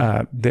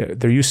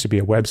 there used to be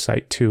a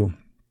website too,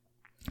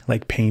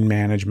 like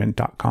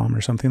painmanagement.com or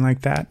something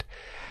like that,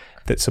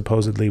 that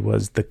supposedly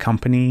was the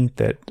company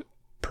that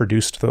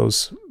produced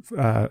those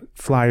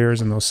flyers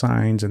and those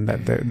signs. And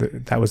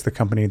that was the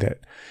company that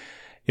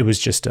it was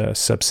just a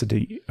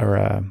subsidy or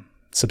a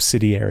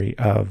subsidiary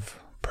of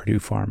Purdue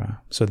Pharma.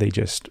 So they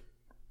just,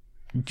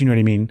 do you know what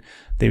I mean?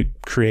 They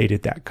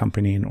created that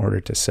company in order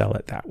to sell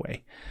it that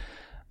way.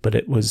 But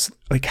it was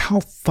like,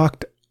 how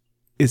fucked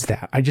is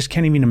that? I just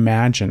can't even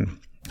imagine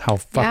how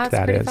fucked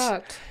that is.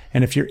 Fucked.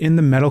 And if you're in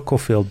the medical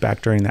field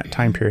back during that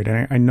time period,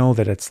 and I know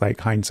that it's like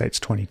hindsight's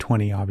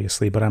 2020,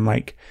 obviously, but I'm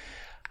like,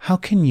 how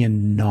can you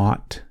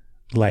not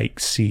like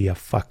see a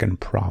fucking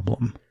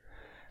problem?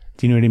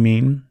 Do you know what I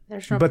mean?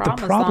 There's no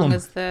problem, as long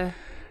as they're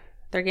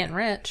getting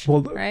rich,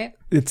 right?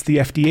 It's the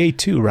FDA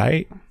too,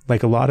 right?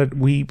 Like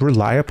we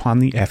rely upon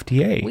the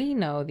FDA. We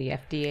know the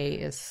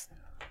FDA is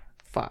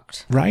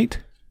fucked. Right?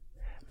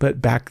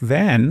 But back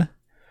then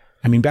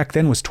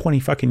was 20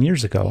 fucking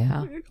years ago.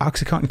 Yeah.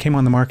 OxyContin came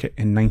on the market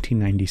in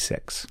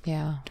 1996.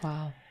 Yeah,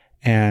 wow.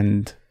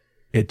 And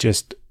it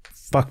just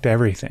fucked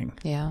everything.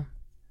 Yeah.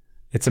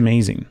 It's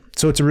amazing.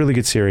 So it's a really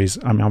good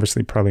series. I'm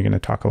obviously probably going to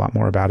talk a lot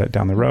more about it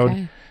down the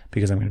road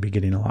because I'm going to be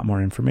getting a lot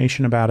more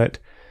information about it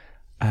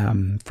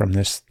from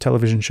this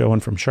television show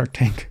and from Shark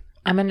Tank.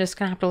 I'm just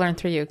going to have to learn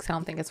through you because I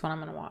don't think it's what I'm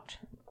going to watch.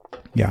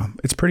 Yeah,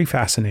 it's pretty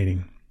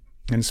fascinating.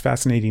 And it's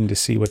fascinating to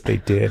see what they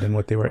did and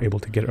what they were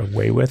able to get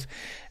away with.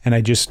 And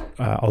I just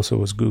also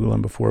was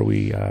Googling before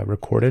we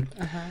recorded.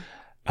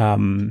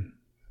 The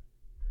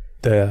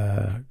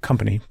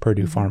company,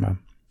 Purdue Pharma,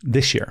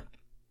 this year,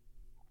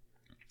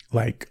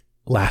 like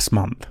last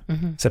month,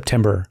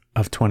 September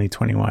of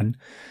 2021,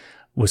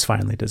 was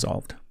finally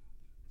dissolved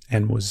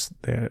and was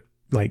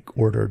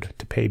ordered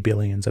to pay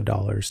billions of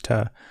dollars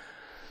to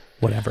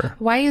whatever.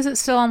 Why is it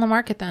still on the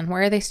market then? Why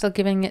are they still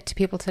giving it to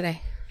people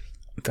today?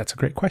 That's a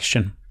great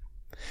question.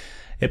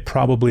 It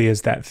probably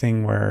is that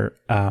thing where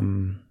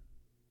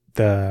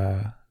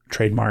the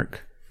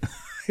trademark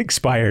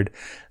expired,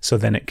 so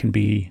then it can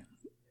be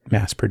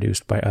mass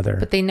produced by other.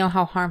 But they know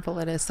how harmful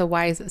it is, so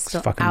why is it still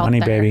it's fucking out money,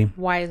 there? baby?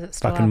 Why is it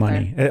still fucking out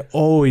money? there? It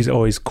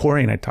always.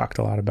 Corey and I talked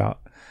a lot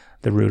about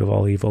the root of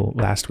all evil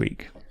last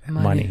week,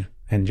 money,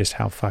 and just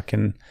how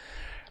fucking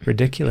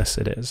ridiculous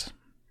it is.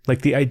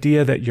 Like the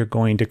idea that you're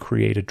going to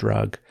create a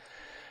drug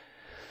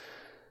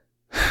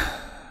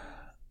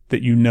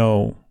that you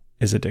know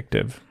is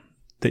addictive,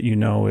 that you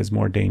know is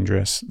more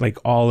dangerous. Like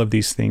all of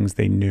these things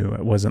they knew.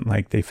 It wasn't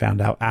like they found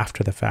out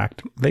after the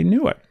fact. They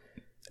knew it.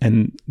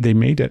 And they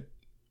made it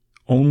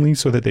only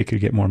so that they could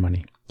get more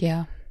money.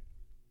 Yeah.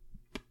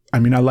 I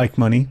mean, I like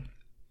money.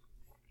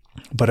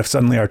 But if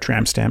suddenly our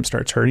tramp stamp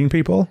starts hurting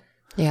people,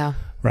 yeah,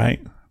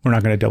 right? We're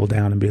not going to double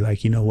down and be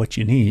like, you know what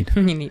you need?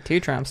 You need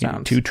 2 tramp stamps.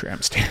 You need 2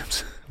 tramp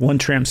stamps. 1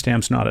 tramp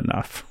stamp's not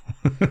enough.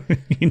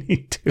 You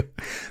need 2.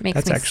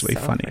 That's actually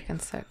so funny.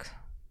 Freaking sick.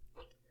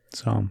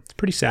 So it's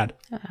pretty sad.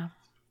 Yeah.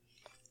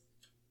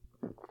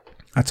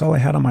 That's all I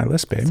had on my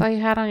list, babe. That's all you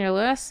had on your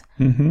list?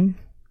 Mm-hmm.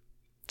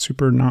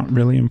 Super not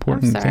really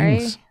important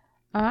things.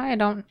 I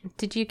don't.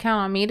 Did you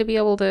count on me to be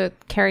able to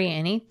carry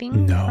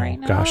anything? No, right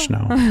now? Gosh,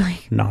 no.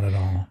 Not at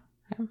all.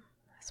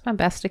 It's my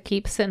best to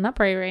keep sitting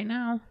upright right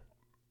now.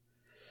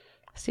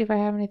 See if I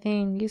have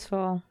anything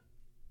useful.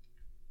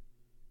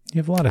 You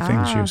have a lot of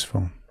things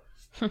useful.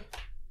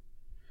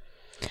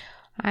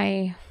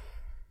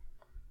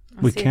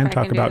 We can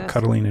talk about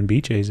cuddling and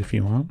BJ's if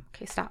you want.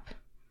 Okay, stop.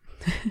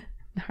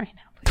 Not right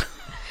now, please.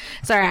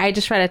 Sorry, I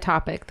just read a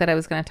topic that I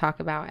was going to talk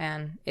about,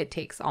 and it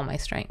takes all my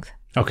strength.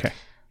 Okay.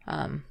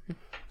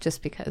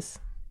 just because,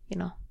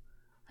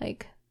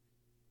 like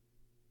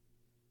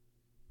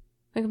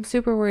I'm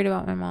super worried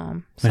about my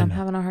mom. So I'm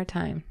having a hard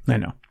time. I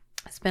know.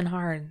 It's been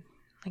hard.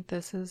 Like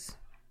this is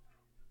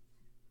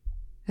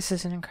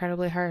an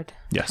incredibly hard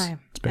time.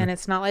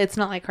 It's not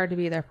like hard to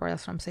be there for.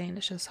 That's what I'm saying.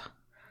 It's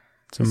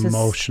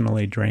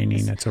emotionally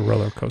draining. It's a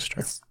roller coaster.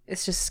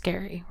 It's just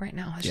scary right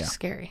now. It's just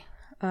scary.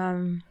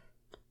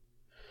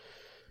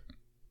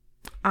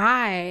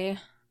 I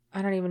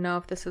don't even know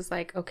if this is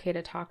like okay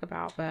to talk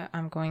about, but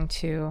I'm going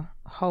to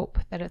hope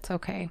that it's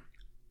okay.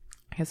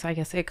 Because I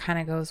guess it kind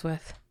of goes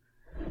with,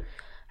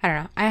 I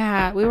don't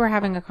know. We were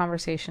having a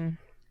conversation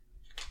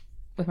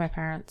with my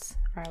parents,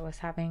 or I was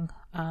having,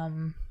 I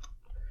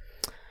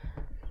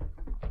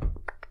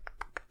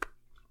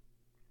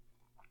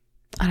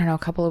don't know, a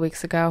couple of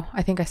weeks ago.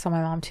 I think I saw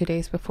my mom 2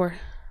 days before.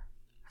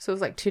 So it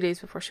was like 2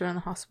 days before she went in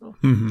the hospital.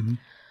 Mm-hmm.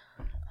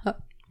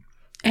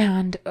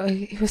 And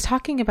he was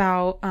talking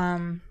about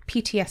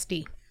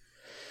PTSD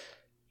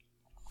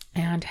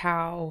and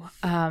how,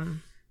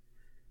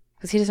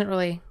 because he doesn't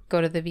really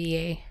go to the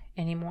VA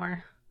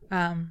anymore.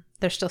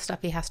 There's still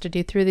stuff he has to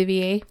do through the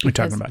VA. You're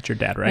talking about your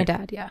dad, right? My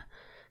dad, yeah.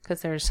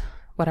 Because there's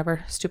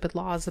whatever stupid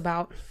laws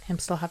about him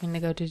still having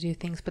to go to do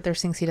things, but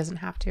there's things he doesn't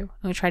have to. And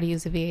we try to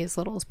use the VA as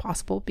little as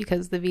possible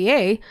because the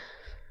VA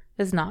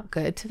is not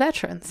good to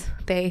veterans.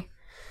 They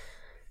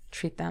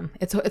treat them.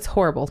 It's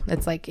horrible.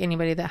 It's like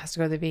anybody that has to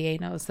go to the VA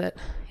knows that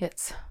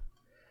it's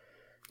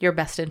your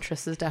best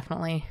interest is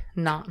definitely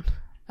not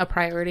a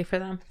priority for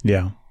them.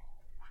 Yeah.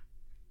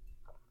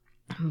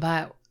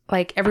 But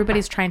like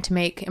everybody's trying to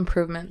make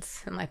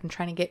improvements in life and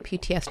trying to get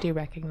PTSD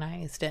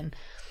recognized and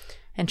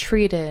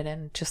treated,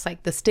 and just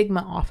like the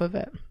stigma off of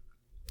it.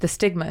 The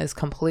stigma is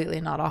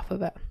completely not off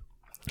of it.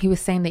 He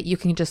was saying that you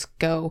can just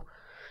go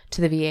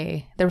to the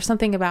VA. There was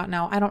something about,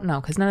 now I don't know,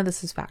 because none of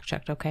this is fact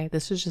checked, okay?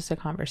 This was just a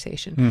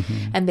conversation.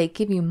 Mm-hmm. And they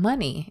give you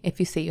money if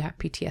you say you have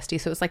PTSD.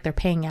 So it's like they're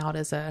paying out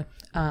as a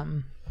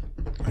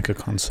like a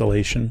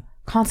consolation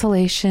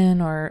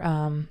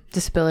or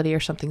disability or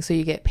something. So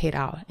you get paid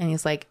out. And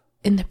he's like,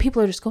 and the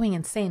people are just going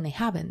insane. They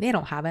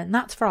don't have it. And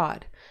that's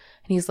fraud.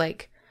 And he's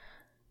like,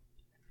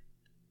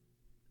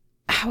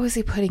 how is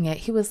he putting it?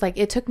 He was like,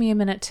 it took me a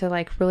minute to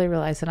like really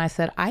realize. And I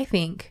said,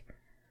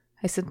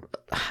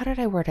 how did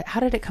I word it? How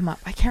did it come up?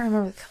 I can't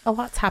remember. A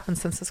lot's happened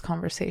since this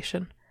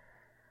conversation.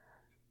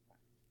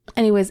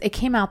 Anyways, it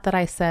came out that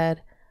I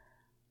said,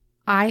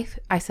 I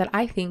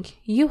think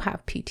you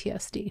have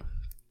PTSD.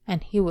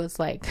 And he was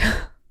like,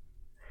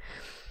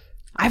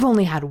 I've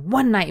only had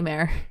one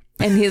nightmare.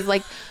 And he's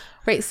like,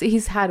 right. So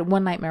he's had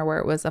one nightmare where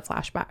it was a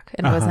flashback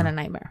and it wasn't a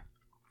nightmare.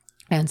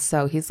 And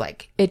so he's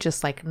like, it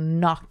just like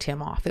knocked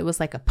him off. It was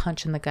like a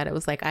punch in the gut. It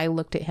was like, I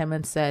looked at him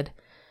and said,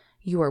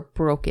 you are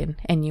broken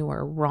and you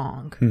are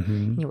wrong.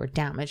 Mm-hmm. You are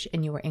damaged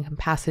and you are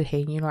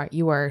incapacitated.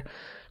 You are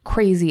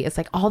crazy. It's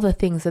like all the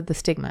things of the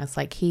stigma. It's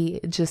like he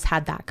just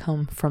had that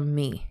come from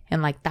me,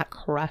 and like that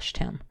crushed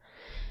him.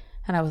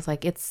 And I was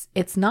like, it's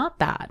not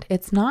that.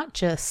 It's not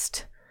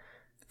just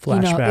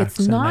flashbacks.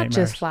 It's not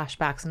just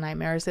flashbacks and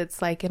nightmares.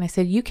 It's like, and I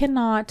said, you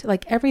cannot,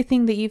 like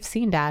everything that you've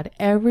seen, Dad,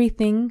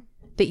 everything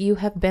that you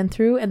have been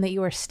through and that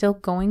you are still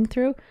going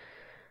through,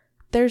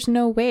 there's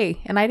no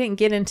way. And I didn't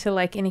get into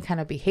like any kind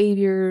of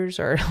behaviors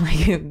or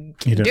like, you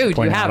didn't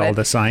point out all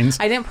the signs.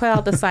 I didn't point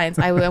out the signs.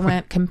 I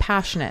went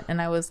compassionate,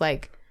 and I was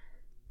like,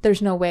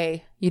 there's no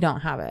way you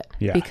don't have it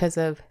because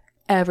of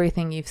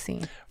everything you've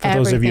seen. For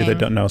those of you that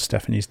don't know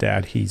Stephanie's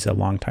dad, he's a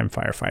longtime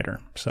firefighter.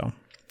 So,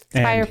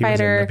 and he was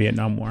in the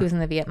Vietnam War. He was in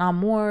the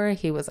Vietnam War.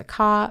 He was a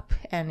cop,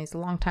 and he's a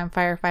longtime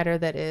firefighter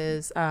that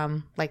is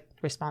like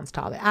responds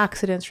to all the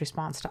accidents,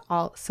 responds to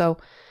all. So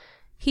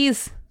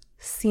he's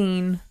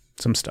seen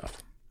some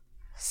stuff.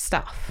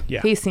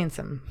 Yeah. He's seen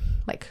some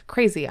like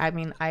crazy. I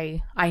mean,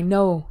 I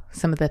know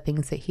some of the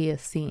things that he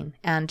has seen,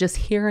 and just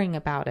hearing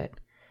about it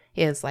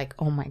is like,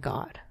 oh my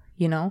God,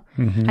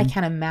 Mm-hmm. I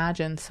can't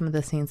imagine some of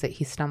the scenes that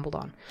he stumbled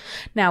on.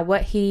 Now,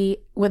 what he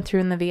went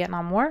through in the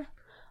Vietnam War,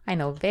 I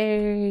know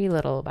very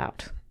little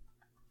about.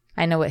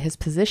 I know what his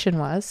position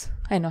was.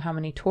 I know how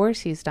many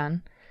tours he's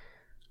done.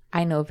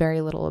 I know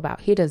very little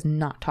about. He does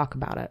not talk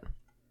about it.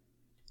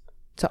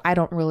 So I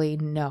don't really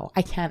know.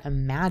 I can't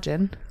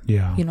imagine.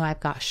 Yeah. I've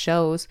got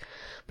shows,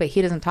 but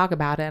he doesn't talk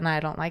about it, and I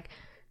don't like,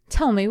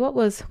 tell me what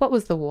was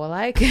the war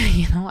like?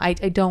 I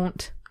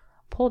don't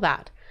pull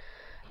that.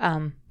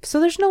 So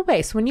there's no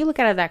way. So when you look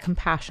at it, that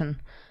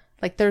compassion,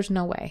 like there's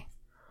no way.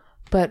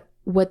 But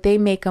what they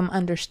make them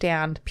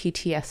understand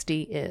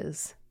PTSD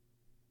is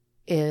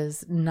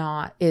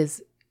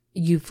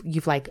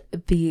you've like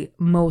the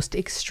most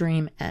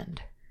extreme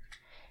end.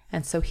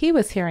 And so he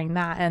was hearing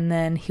that, and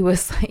then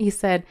he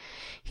said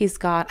he's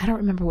got, I don't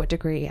remember what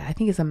degree. I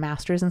think he's a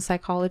master's in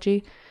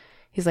psychology.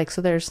 He's like,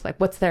 so there's like,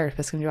 what's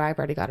therapist gonna do? I've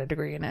already got a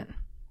degree in it.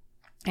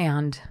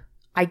 And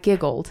I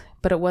giggled,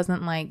 but it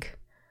wasn't like,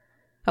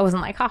 I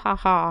wasn't like, ha ha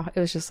ha. It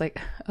was just like,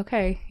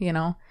 okay,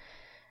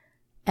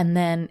 And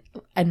then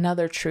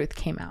another truth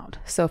came out.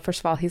 So first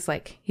of all, he's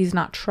like, he's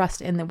not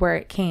trust in where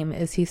it came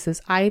is he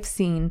says, I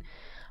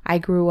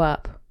grew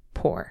up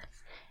poor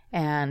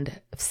and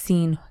I've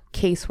seen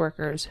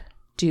caseworkers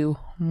do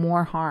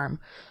more harm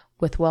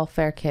with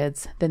welfare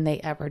kids than they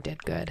ever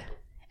did good.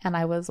 And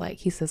I was like,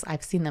 he says,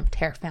 I've seen them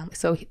tear families.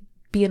 So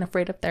being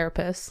afraid of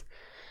therapists,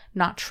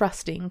 not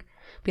trusting,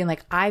 being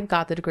like, I've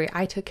got the degree,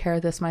 I took care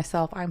of this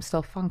myself, I'm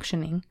still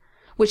functioning,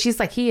 which he's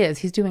like,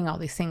 he's doing all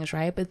these things,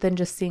 right? But then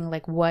just seeing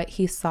like what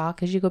he saw,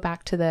 because you go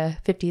back to the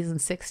 50s and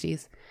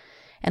 60s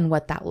and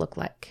what that looked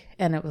like.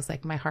 And it was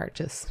like, my heart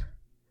just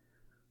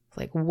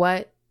like,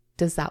 what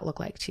does that look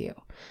like to you?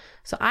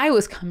 So I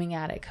was coming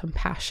at it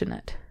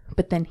compassionate,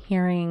 but then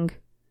hearing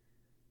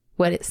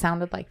what it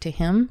sounded like to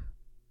him,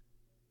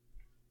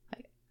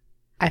 like,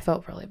 I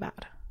felt really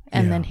bad.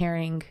 And then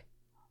hearing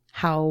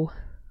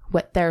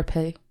what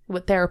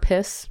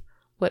therapists,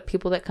 what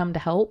people that come to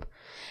help.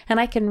 And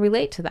I can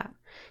relate to that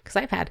because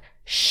I've had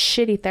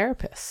shitty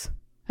therapists.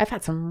 I've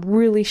had some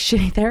really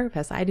shitty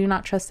therapists. I do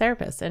not trust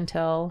therapists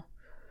until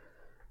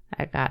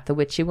I got the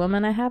witchy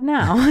woman I have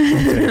now.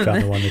 You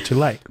found the one that you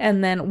like.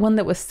 And then one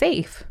that was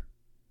safe.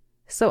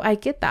 So I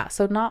get that.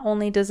 So not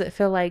only does it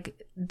feel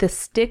like the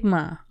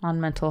stigma on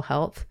mental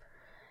health,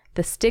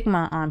 the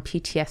stigma on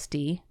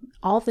PTSD,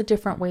 all the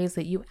different ways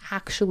that you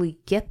actually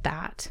get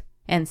that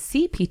and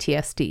see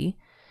PTSD,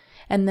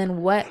 and then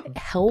what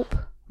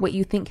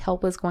you think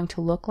help is going to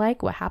look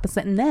like, what happens,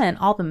 and then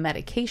all the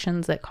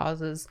medications that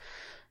causes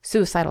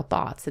suicidal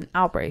thoughts and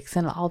outbreaks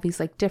and all these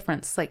like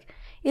difference, like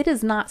it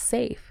is not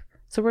safe.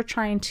 So we're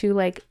trying to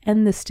like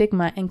end the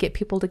stigma and get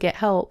people to get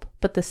help,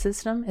 but the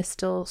system is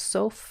still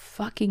so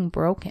fucking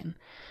broken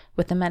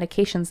with the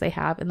medications they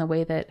have and the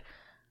way that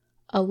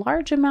a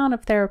large amount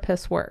of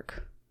therapists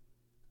work.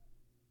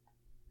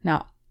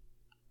 Now,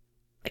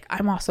 like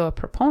I'm also a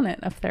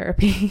proponent of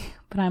therapy,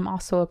 but I'm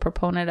also a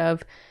proponent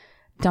of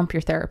dump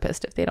your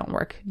therapist if they don't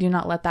work. Do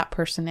not let that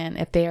person in.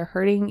 If they are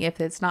hurting, if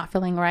it's not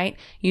feeling right,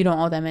 you don't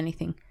owe them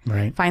anything.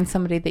 Right. Find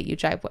somebody that you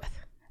jive with.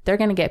 They're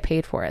going to get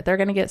paid for it. They're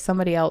going to get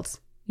somebody else.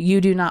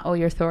 You do not owe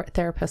your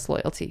therapist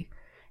loyalty.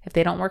 If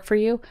they don't work for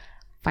you,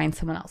 find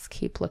someone else.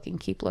 Keep looking,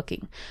 keep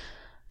looking.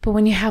 But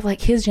when you have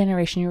like his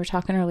generation, you were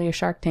talking earlier,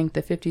 Shark Tank,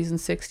 the 50s and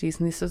 60s,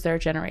 and this was their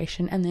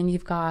generation. And then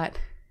you've got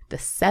the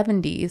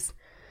 70s,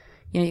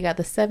 you got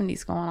the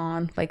 70s going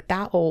on, like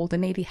that old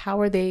and 80. How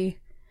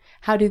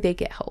do they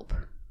get help?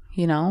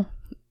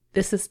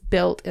 This is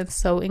built and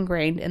so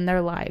ingrained in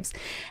their lives.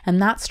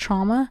 And that's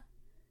trauma.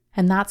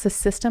 And that's a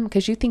system.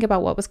 Because you think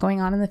about what was going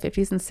on in the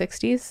 50s and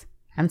 60s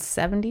and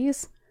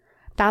 70s.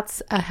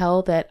 That's a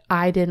hell that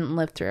I didn't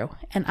live through.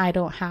 And I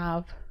don't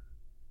have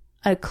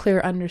a clear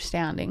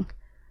understanding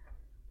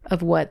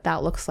of what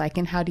that looks like.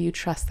 And how do you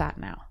trust that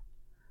now?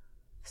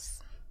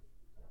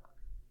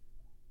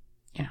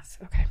 Yes.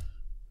 Okay.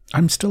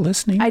 I'm still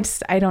listening.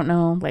 I don't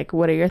know. Like,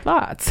 what are your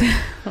thoughts?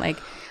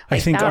 I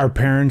think our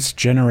parents'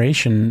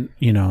 generation,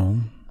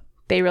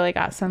 they really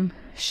got some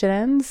shit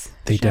ends.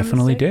 They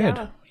definitely did.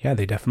 Yeah,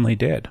 they definitely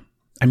did.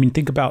 I mean,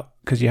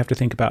 because you have to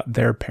think about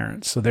their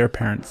parents. So their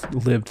parents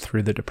lived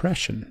through the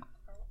Depression,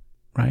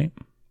 right?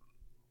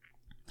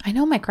 I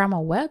know my grandma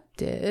Webb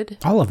did.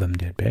 All of them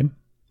did, babe.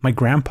 My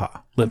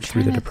grandpa lived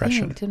through the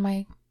Depression. Did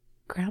my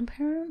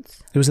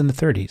grandparents? It was in the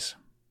 30s.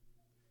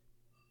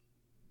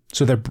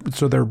 So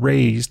they're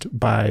raised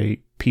by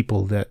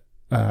people that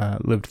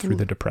lived through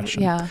the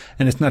Depression. Yeah.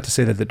 And it's not to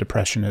say that the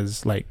Depression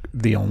is like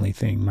the only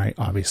thing, right?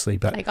 Obviously,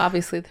 but like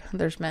obviously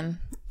there's been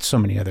so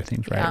many other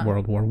things, right? Yeah.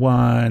 World War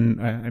One.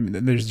 I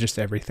mean, there's just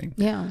everything.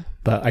 Yeah.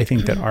 But I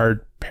think that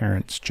our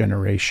parents'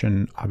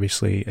 generation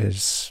obviously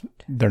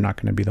they're not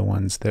going to be the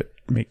ones that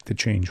make the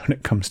change when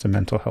it comes to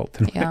mental health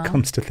and when it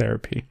comes to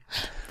therapy.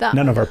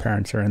 None of our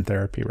parents are in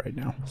therapy right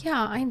now.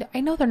 Yeah,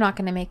 I know they're not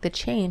going to make the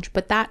change,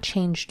 but that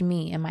changed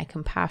me and my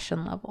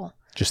compassion level.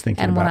 Just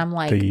thinking about I'm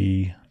like,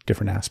 the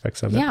different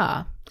aspects of it.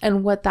 Yeah,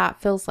 and what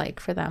that feels like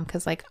for them.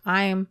 Because like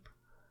I'm,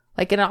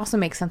 like it also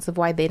makes sense of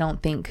why they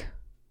don't think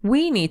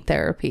we need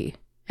therapy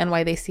and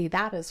why they see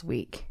that as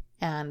weak.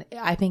 And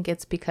I think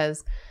it's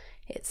because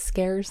it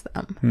scares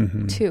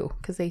them too,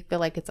 because they feel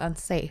like it's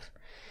unsafe.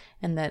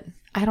 And that,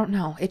 I don't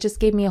know, it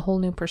just gave me a whole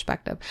new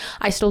perspective.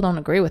 I still don't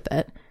agree with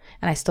it.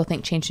 And I still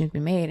think change needs to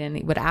be made and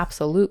it would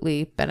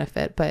absolutely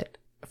benefit. But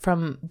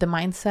from the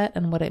mindset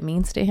and what it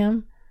means to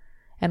him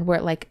and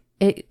where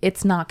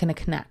it's not going to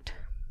connect.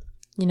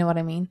 You know what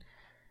I mean?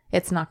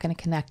 It's not going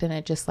to connect. And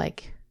it just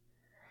like...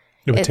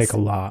 It would take a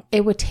lot.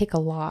 It would take a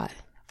lot.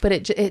 But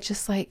it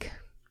just like...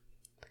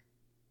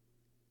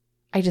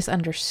 I just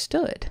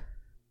understood.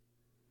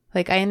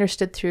 Like I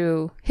understood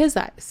through his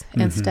eyes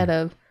instead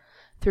of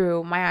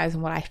through my eyes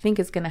and what I think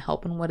is going to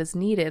help and what is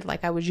needed.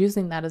 Like I was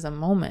using that as a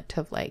moment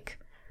of like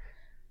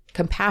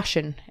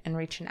compassion and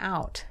reaching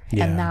out.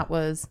 Yeah. And that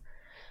was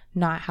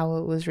not how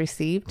it was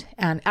received.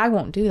 And I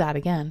won't do that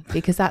again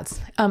because that's,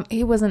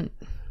 he wasn't.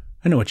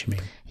 I know what you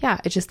mean. Yeah.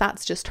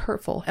 That's just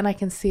hurtful. And I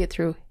can see it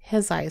through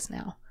his eyes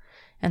now.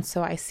 And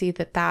so I see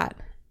that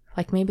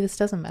like maybe this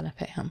doesn't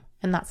benefit him.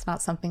 And that's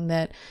not something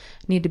that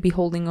need to be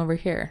holding over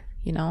here.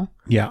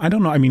 Yeah, I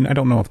don't know. I mean, I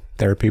don't know if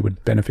therapy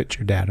would benefit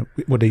your dad.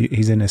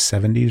 He's in his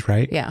 70s,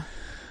 right? Yeah.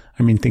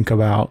 I mean, think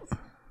about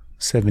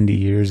 70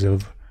 years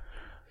of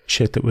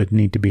shit that would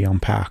need to be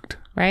unpacked.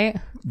 right?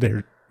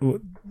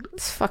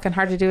 It's fucking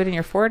hard to do it in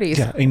your 40s.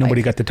 Yeah, ain't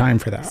nobody got the time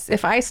for that.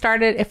 If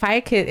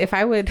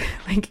I would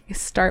like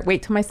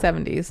wait till my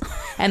 70s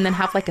and then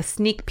have like a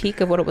sneak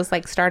peek of what it was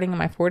like starting in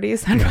my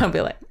 40s, I'd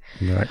probably like,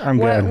 I'm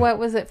good. What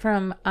was it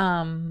from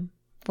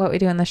What We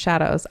Do in the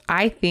Shadows?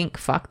 I think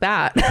fuck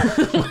that.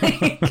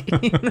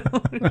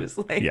 Just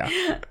like,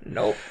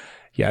 nope.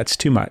 Yeah, it's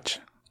too much.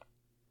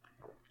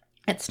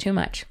 It's too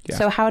much. Yeah.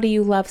 So how do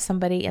you love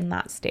somebody in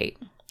that state?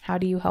 How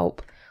do you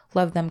help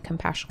love them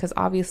compassion? Because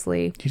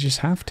obviously you just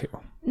have to.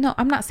 No,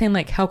 I'm not saying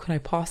like, how can I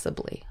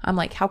possibly? I'm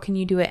like, how can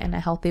you do it in a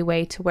healthy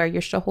way to where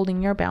you're still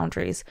holding your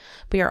boundaries,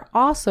 but you're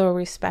also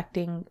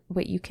respecting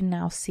what you can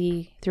now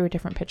see through a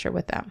different picture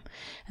with them.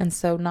 And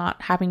so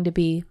not having to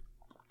be,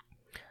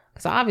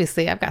 because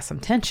obviously I've got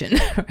some tension,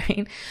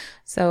 right?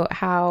 So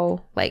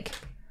how, like.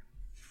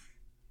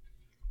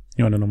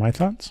 You want to know my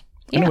thoughts?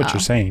 I know what you're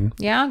saying.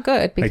 Yeah,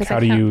 good. Because like,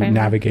 how do you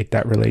navigate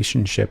that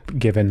relationship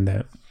given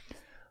that,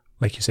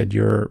 like you said,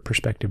 your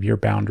perspective, your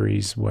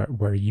boundaries,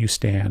 where you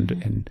stand,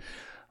 and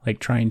like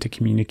trying to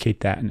communicate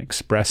that and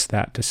express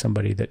that to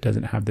somebody that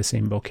doesn't have the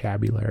same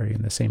vocabulary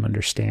and the same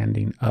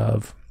understanding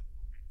of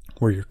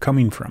where you're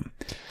coming from.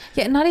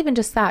 Yeah, not even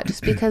just that,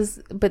 just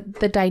because, but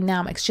the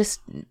dynamics,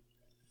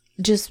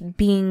 just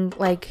being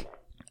like,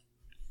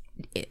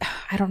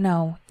 I don't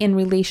know, in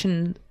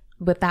relation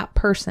with that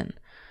person,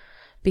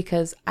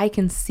 because I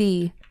can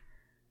see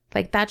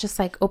like that just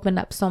like opened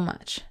up so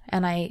much,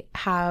 and I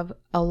have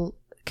a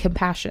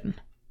compassion.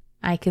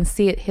 I can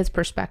see it, his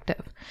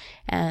perspective,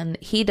 and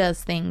he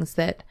does things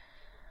that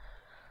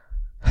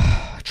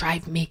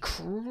drive me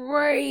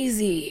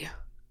crazy.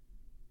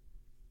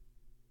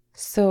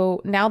 So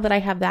now that I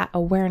have that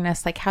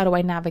awareness, like how do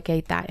I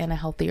navigate that in a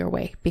healthier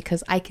way?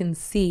 Because I can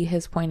see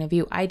his point of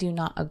view. I do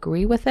not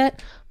agree with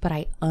it, but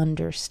I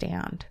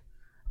understand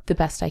the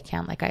best I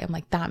can. Like I am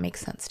like, that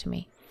makes sense to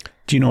me.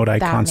 Do you know what I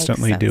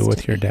constantly do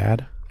with your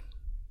dad?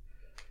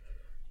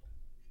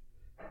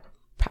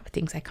 Probably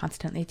things I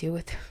constantly do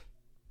with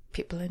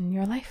people in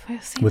your life.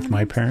 With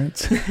my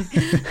parents?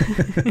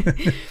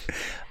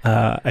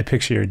 I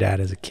picture your dad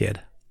as a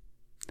kid.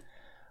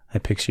 I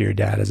picture your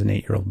dad as an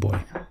 8-year-old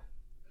boy.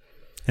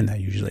 And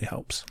that usually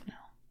helps. No.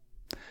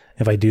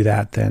 If I do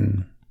that,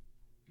 then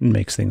it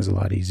makes things a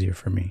lot easier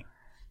for me.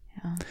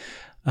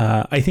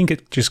 Yeah. I think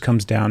it just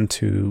comes down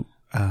to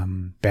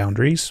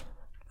boundaries,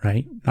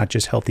 right? Not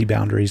just healthy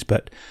boundaries,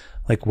 but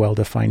like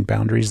well-defined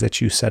boundaries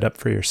that you set up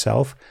for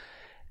yourself,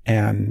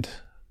 and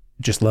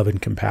just love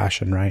and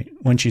compassion, right?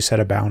 Once you set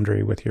a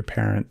boundary with your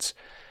parents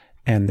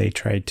and they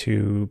try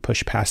to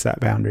push past that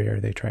boundary, or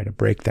they try to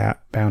break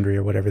that boundary,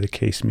 or whatever the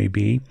case may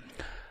be,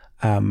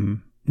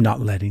 not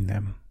letting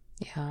them.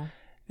 Yeah.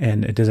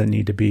 And it doesn't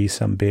need to be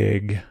some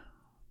big,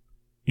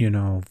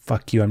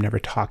 fuck you, I'm never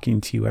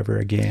talking to you ever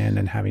again,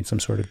 and having some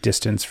sort of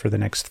distance for the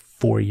next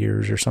 4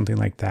 years or something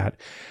like that.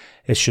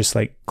 It's just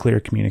like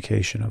clear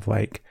communication of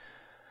like,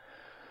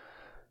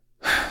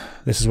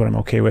 this is what I'm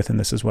okay with and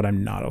this is what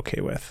I'm not okay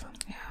with.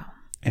 Yeah.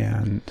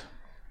 And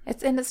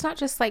it's not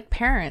just like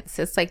parents.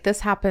 It's like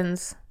this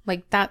happens,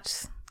 like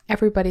that's,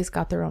 everybody's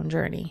got their own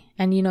journey.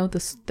 And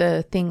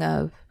the thing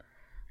of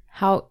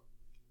how,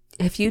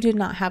 if you did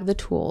not have the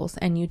tools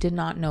and you did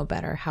not know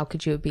better, how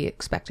could you be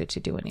expected to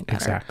do any better?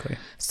 Exactly.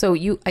 So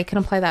I can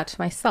apply that to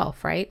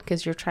myself, right?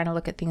 Because you're trying to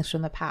look at things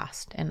from the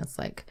past, and it's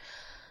like,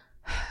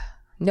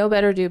 know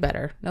better, do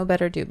better. Know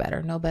better, do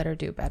better. Know better,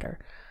 do better.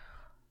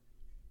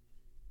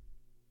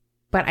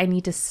 But I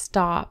need to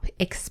stop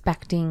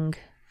expecting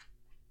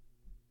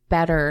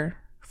better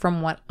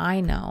from what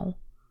I know,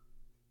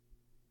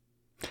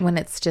 when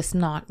it's just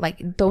not,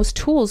 like, those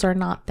tools are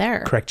not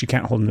there. Correct. You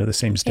can't hold them to the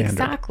same standard.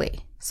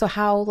 Exactly. So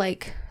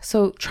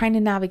so trying to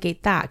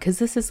navigate that, because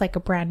this is like a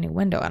brand new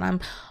window,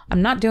 and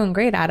I'm not doing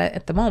great at it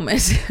at the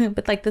moment,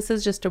 but like this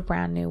is just a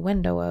brand new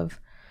window of.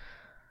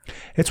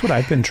 It's what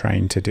I've been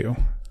trying to do.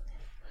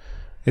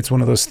 It's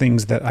one of those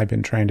things that I've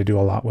been trying to do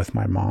a lot with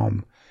my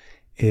mom,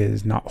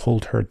 is not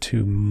hold her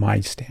to my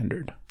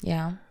standard.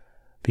 Yeah.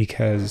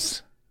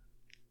 Because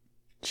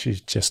she's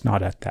just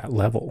not at that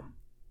level.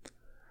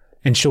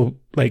 And she'll,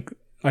 like,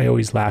 I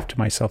always laugh to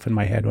myself in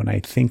my head when I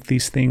think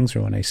these things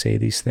or when I say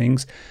these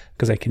things,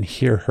 because I can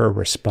hear her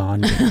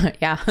responding.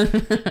 Yeah.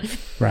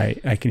 Right.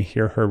 I can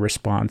hear her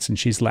response, and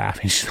she's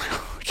laughing. She's like,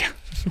 oh, yeah.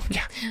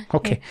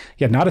 Okay.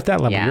 Yeah, not at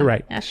that level. Yeah. You're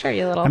right. Yeah, sure,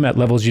 you little. I'm at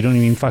levels you don't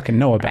even fucking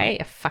know about. Right,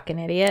 you fucking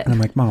idiot. And I'm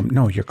like, Mom,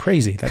 no, you're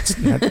crazy.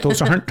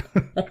 Those aren't.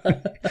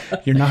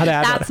 You're not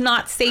at. That's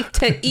not safe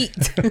to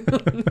eat.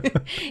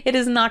 It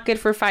is not good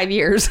for 5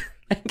 years.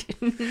 Like,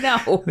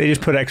 no. They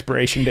just put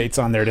expiration dates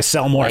on there to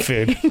sell more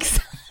food.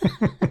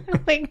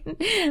 Like,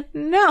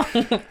 no.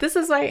 This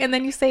is why. And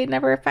then you say it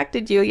never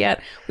affected you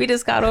yet. We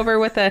just got over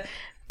with a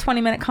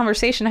 20-minute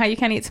conversation how you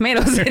can't eat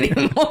tomatoes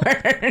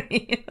anymore.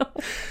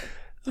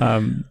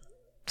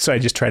 So I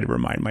just try to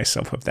remind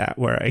myself of that,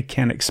 where I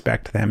can't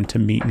expect them to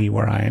meet me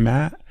where I am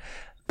at,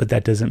 but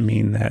that doesn't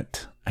mean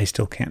that I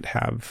still can't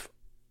have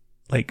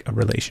like a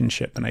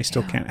relationship, and I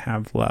still can't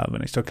have love,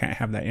 and I still can't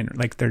have that inner,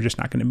 like, they're just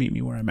not going to meet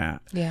me where I'm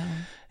at. Yeah.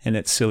 And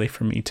it's silly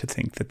for me to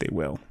think that they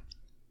will.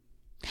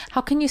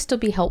 How can you still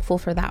be helpful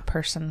for that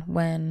person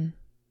when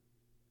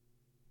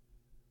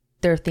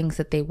there are things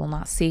that they will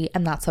not see,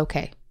 and that's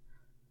okay?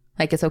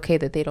 Like, it's okay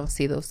that they don't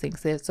see those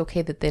things. It's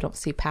okay that they don't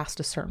see past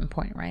a certain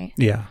point, right?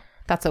 Yeah.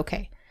 That's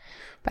okay.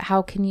 But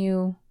how can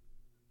you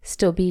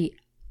still be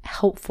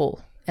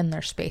helpful in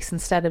their space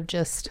instead of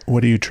just...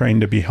 What are you trying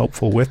to be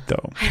helpful with,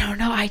 though? I don't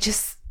know.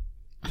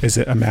 Is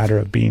it a matter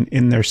of being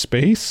in their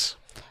space?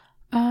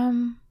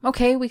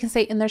 Okay, we can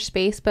say in their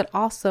space, but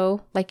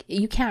also, like,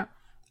 you can't...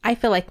 I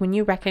feel like when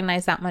you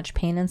recognize that much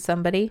pain in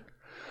somebody,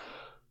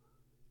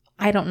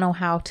 I don't know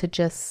how to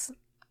just...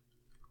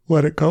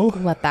 Let it go?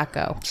 Let that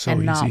go. So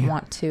and not easy.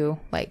 want to,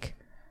 like...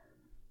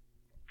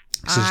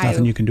 Because there's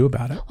nothing you can do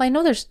about it. Well, I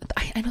know there's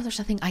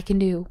nothing I can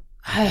do.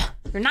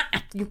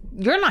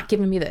 You're not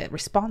giving me the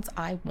response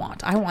I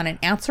want. I want an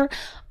answer.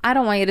 I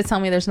don't want you to tell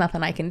me there's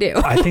nothing I can do.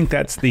 I think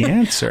that's the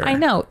answer. I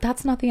know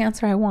that's not the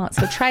answer I want.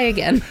 So try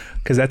again.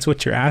 Because that's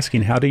what you're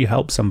asking. How do you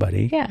help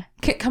somebody? Yeah.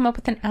 Can't come up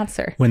with an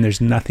answer when there's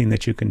nothing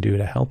that you can do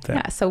to help them.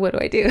 Yeah. So what do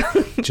I do?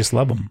 Just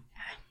love them.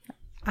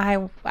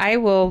 I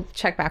will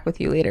check back with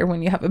you later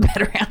when you have a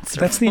better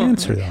answer. That's the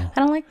answer, though. I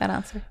don't like that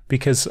answer.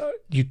 Because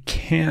you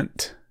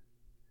can't.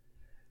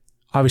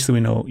 Obviously, we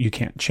know you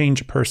can't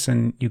change a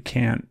person. You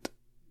can't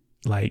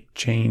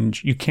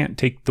you can't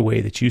take the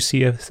way that you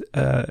see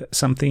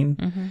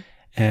something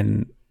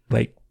and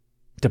like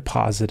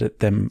deposit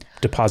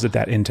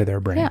that into their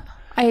brain. Yeah,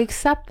 I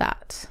accept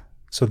that.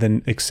 So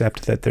then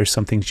accept that there's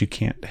some things you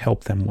can't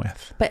help them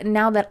with. But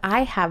now that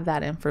I have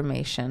that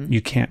information,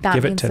 you can't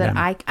give it to them.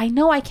 I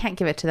know I can't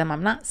give it to them.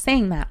 I'm not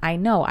saying that. I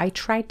know I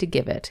tried to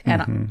give it.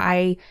 And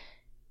I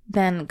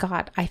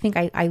think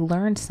I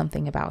learned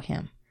something about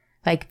him.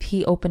 Like,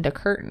 he opened a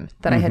curtain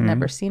that I had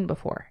never seen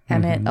before,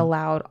 and it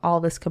allowed all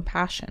this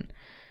compassion.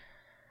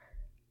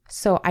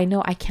 So I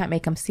know I can't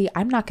make him see.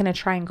 I'm not going to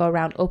try and go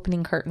around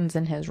opening curtains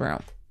in his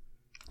room.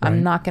 Right.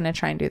 I'm not going to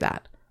try and do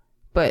that.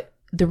 But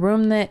the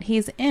room that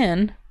he's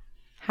in,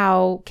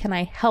 how can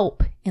I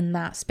help in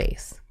that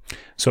space?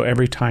 So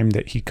every time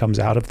that he comes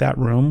out of that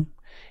room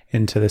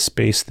into the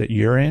space that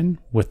you're in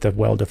with the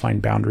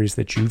well-defined boundaries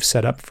that you've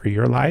set up for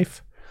your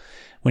life,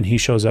 when he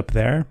shows up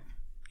there,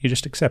 you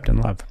just accept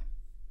and love.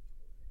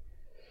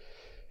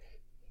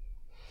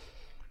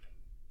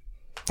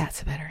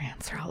 That's a better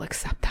answer. I'll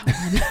accept that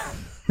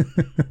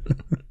one.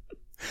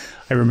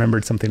 I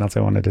remembered something else I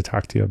wanted to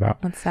talk to you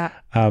about. What's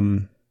that?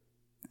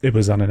 It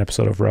was on an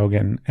episode of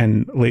Rogan.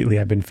 And lately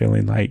I've been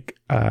feeling like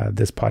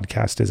this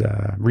podcast is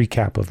a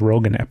recap of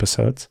Rogan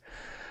episodes.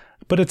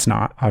 But it's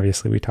not.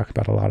 Obviously, we talk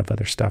about a lot of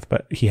other stuff.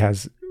 But he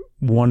has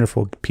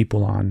wonderful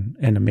people on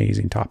and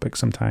amazing topics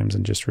sometimes,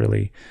 and just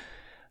really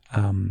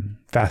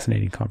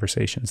fascinating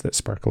conversations that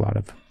spark a lot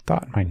of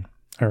thought in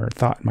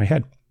my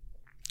head.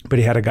 But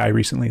he had a guy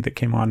recently that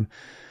came on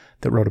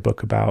that wrote a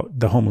book about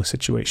the homeless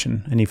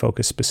situation. And he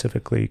focused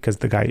specifically, because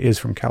the guy is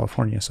from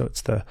California, so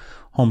it's the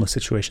homeless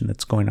situation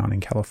that's going on in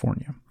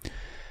California.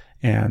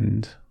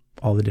 And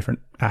all the different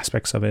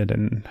aspects of it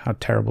and how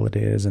terrible it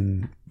is.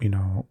 And, you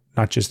know,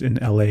 not just in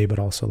LA, but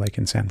also like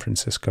in San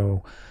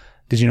Francisco.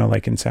 Did you know,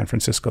 like in San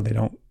Francisco, they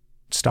don't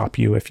stop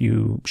you if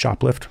you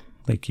shoplift?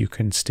 Like, you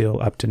can steal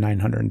up to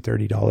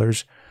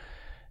 $930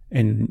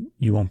 and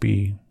you won't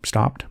be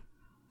stopped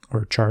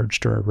or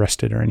charged or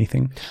arrested or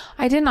anything.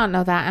 I did not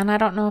know that, and I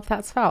don't know if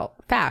that's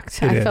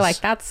fact. I feel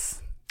like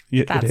that's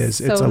it is.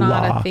 So it's a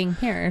not law. A thing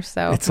here.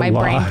 So it's my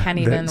brain can't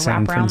even wrap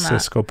around that. San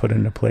Francisco put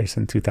into place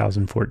in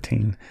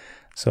 2014.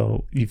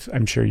 So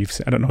I'm sure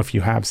I don't know if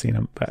you have seen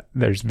them, but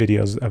there's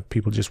videos of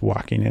people just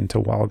walking into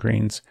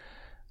Walgreens,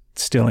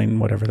 stealing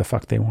whatever the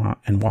fuck they want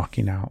and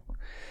walking out,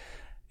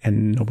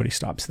 and nobody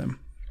stops them.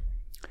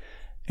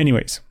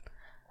 Anyways,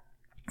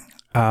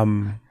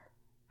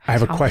 I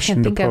have a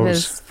question to pose. I can think of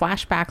his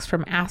flashbacks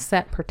from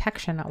asset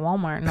protection at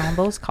Walmart and all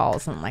those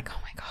calls. And I'm like,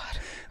 oh my God.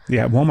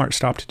 Yeah, Walmart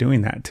stopped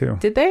doing that too.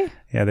 Did they?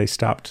 Yeah, they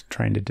stopped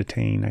trying to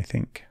detain, I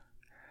think.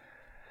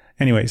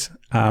 Anyways,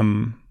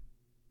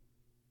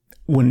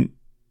 when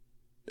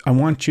I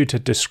want you to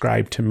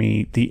describe to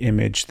me the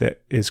image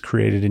that is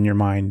created in your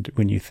mind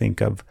when you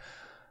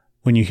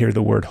hear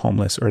the word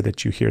homeless, or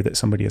that you hear that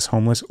somebody is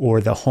homeless, or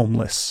the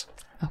homeless.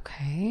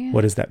 Okay.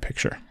 What is that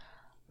picture?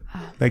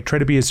 Like, try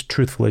to be as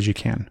truthful as you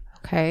can.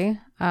 Okay.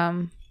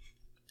 I'm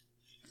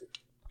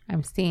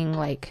seeing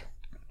like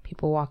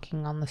people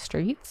walking on the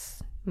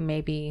streets,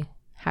 maybe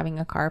having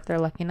a car if they're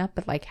lucky enough,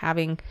 but like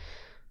having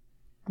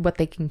what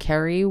they can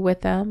carry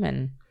with them,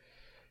 and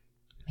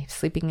maybe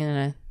sleeping in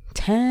a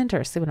tent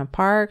or sleeping in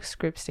parks,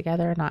 groups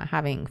together, not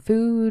having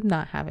food,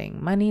 not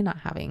having money, not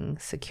having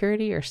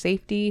security or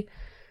safety,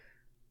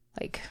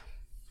 like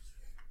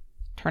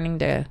turning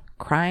to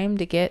crime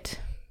to get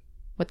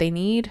what they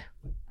need,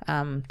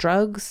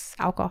 drugs,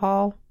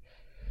 alcohol.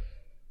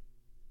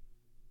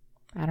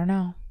 I don't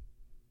know.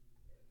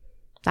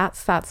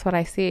 That's what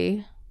I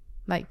see.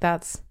 Like,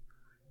 that's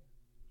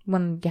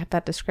when you have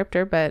that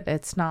descriptor, but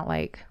it's not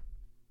like,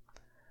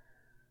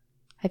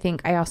 I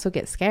think I also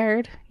get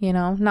scared, you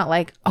know, not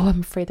like, oh,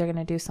 I'm afraid they're going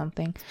to do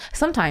something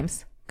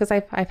sometimes, because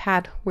I've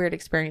had weird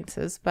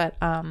experiences, but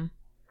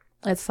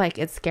it's like,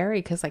 it's scary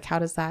because like, how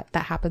does that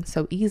happen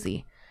so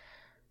easy?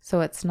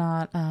 So it's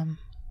not,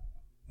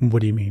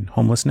 What do you mean?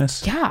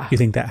 Homelessness? Yeah. You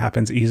think that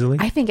happens easily?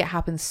 I think it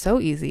happens so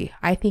easy.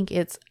 I think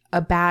it's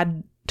a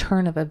bad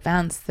turn of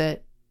events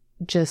that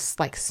just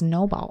like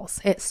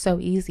snowballs. It's so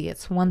easy.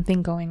 It's one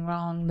thing going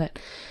wrong that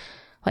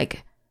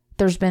like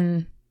there's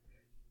been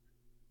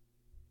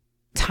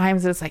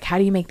times it's like, how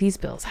do you make these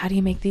bills? How do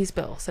you make these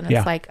bills? And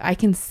it's like, I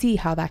can see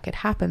how that could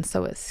happen.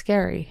 So it's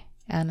scary.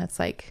 And it's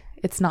like,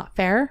 it's not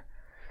fair.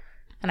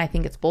 And I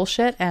think it's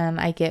bullshit. And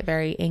I get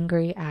very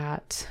angry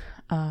at,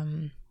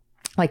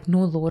 like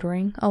no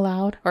loitering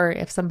allowed, or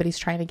if somebody's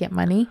trying to get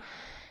money.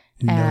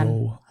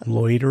 No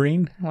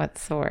loitering?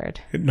 What's the word?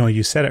 No,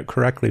 you said it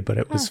correctly, but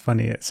it was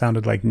funny. It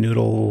sounded like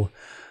noodle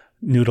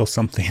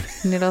something.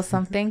 Noodle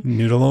something?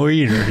 Noodle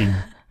loitering.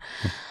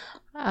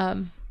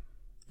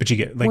 But you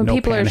get like when no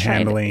people are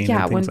panhandling trying,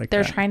 and things when like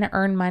they're that. trying to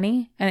earn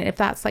money, and if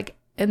that's like,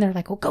 and they're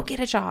like, well, go get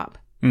a job.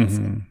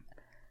 Mm-hmm.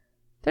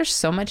 There's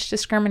so much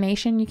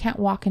discrimination. You can't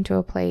walk into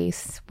a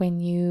place when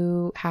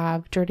you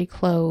have dirty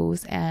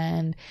clothes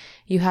and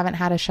you haven't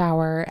had a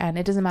shower, and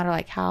it doesn't matter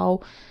like how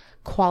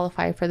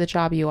qualified for the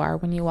job you are.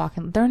 When you walk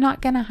in, they're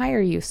not going to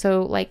hire you.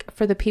 So like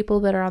for the people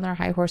that are on their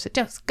high horse,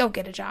 just go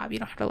get a job. You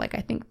don't have to like,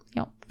 I think,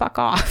 fuck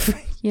off.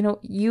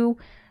 You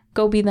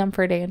go be them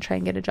for a day and try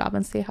and get a job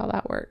and see how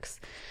that works.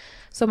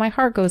 So my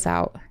heart goes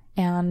out,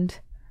 and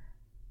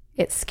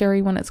it's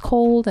scary when it's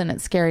cold, and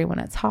it's scary when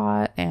it's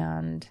hot,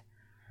 and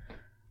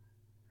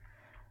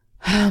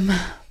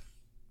I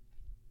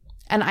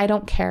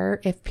don't care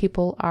if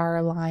people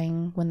are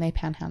lying when they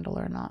panhandle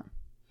or not.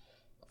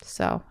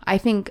 So I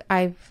think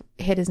I've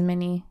hit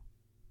I've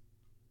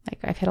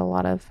hit a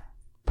lot of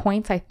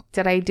points. I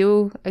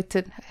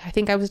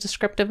think I was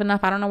descriptive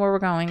enough. I don't know where we're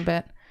going,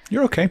 but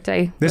you're okay.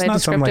 This is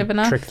not some like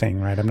enough? Trick thing,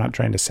 right? I'm not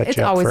trying to set you up.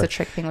 It's always for, a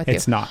trick thing with you.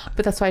 It's not.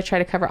 But that's why I try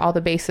to cover all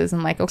the bases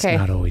and like, okay. It's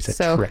not always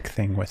a trick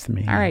thing with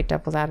me. All right,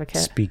 devil's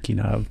advocate. Speaking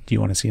of, do you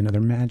want to see another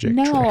magic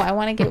trick? No, I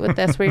want to get with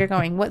this where you're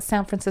going. What's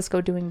San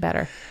Francisco doing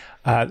better?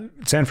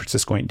 San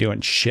Francisco ain't doing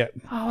shit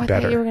I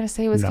better. thought you were going to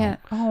say it was No.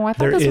 I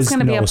thought this was going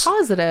to be a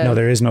positive. No,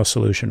 there is no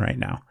solution right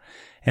now.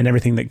 And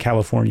everything that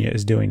California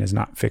is doing is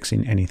not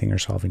fixing anything or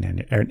solving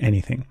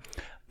anything.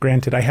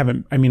 Granted, I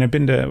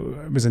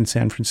was in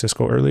San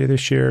Francisco earlier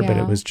this year, but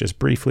it was just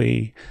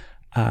briefly.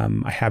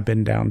 I have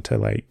been down to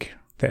like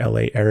the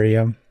LA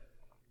area.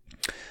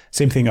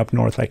 Same thing up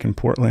north, like in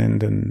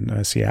Portland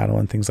and Seattle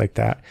and things like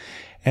that.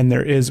 And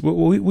there is,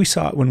 we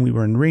saw it when we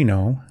were in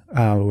Reno,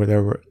 where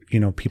there were,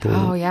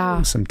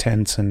 people, some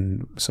tents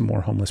and some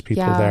more homeless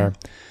people there.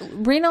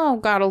 Reno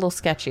got a little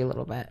sketchy a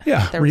little bit.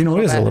 Yeah, Reno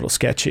is a little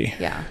sketchy.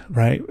 Yeah.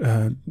 Right?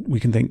 We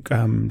can thank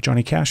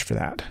Johnny Cash for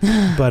that.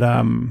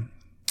 But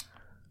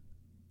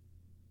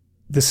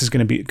this is going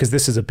to be, because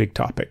this is a big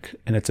topic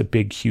and it's a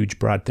big, huge,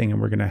 broad thing.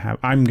 And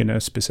I'm going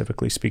to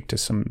specifically speak to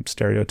some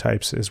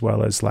stereotypes, as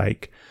well as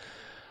like,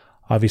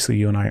 obviously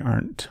you and I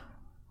aren't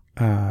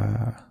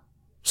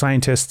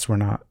scientists. We're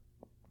not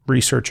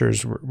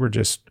researchers. We're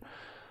just,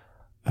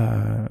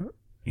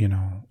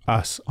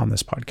 us on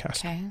this podcast.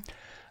 Okay.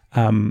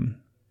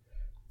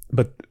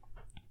 But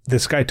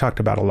this guy talked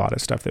about a lot of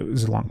stuff. That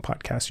was a long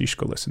podcast. You should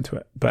go listen to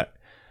it. But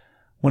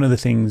one of the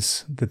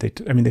things that they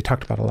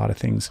talked about a lot of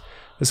things,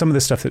 but some of the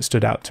stuff that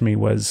stood out to me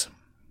was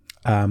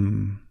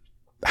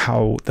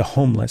how the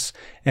homeless,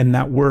 and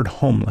that word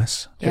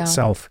homeless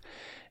itself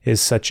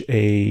is such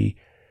a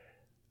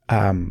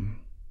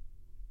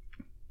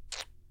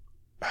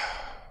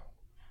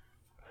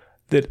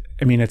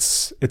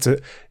it's a,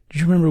 do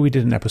you remember we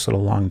did an episode a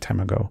long time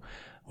ago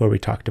where we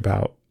talked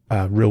about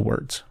real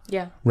words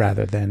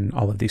rather than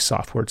all of these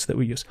soft words that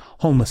we use?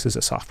 Homeless is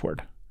a soft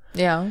word.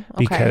 Yeah. Okay.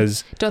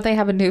 Because don't they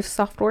have a new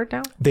soft word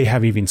now? They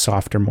have even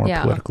softer, more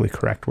politically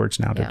correct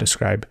words now to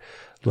describe,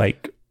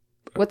 like,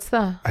 what's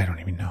the? I don't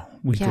even know.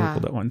 We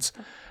Googled it once,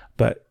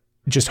 but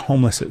just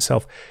homeless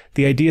itself.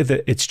 The idea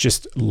that it's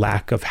just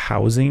lack of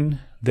housing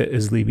that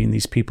is leaving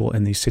these people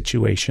in these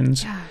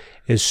situations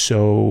is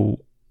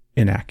so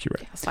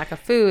inaccurate. It's lack of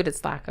food.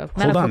 It's lack of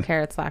medical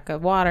care. It's lack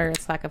of water.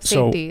 It's lack of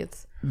safety.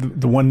 So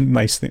the one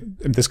nice thing,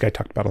 this guy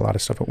talked about a lot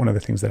of stuff, but one of the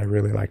things that I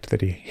really liked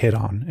that he hit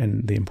on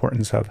and the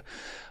importance of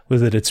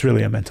was that it's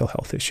really a mental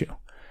health issue.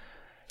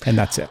 And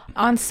that's it.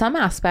 On some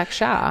aspects,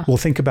 yeah. Well,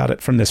 think about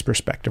it from this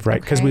perspective, right?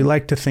 Because we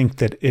like to think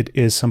that it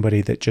is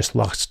somebody that just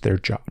lost their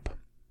job.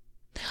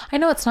 I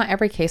know it's not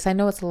every case. I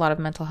know it's a lot of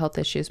mental health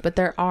issues, but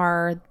there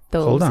are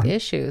those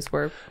issues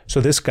where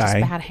so this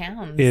guy bad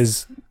hands.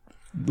 Is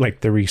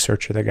like the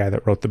researcher, the guy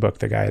that wrote the book,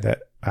 the guy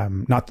that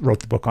not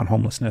wrote the book on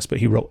homelessness, but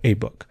he wrote a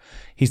book.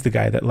 He's the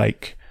guy that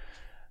like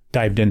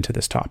dived into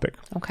this topic.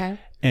 Okay.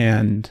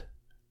 And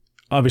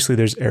obviously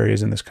there's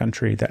areas in this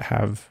country that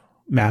have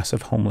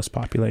massive homeless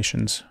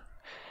populations.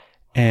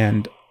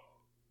 And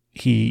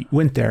he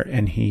went there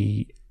and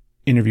he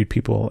interviewed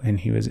people and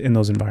he was in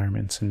those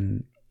environments.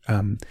 And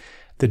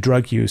the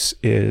drug use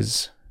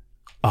is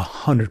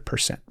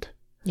 100%.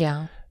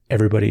 Yeah.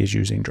 Everybody is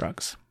using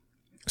drugs.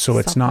 So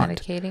it's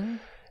not,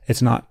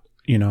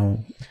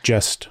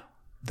 just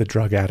the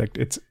drug addict.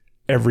 It's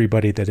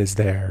everybody that is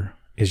there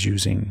is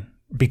using,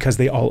 because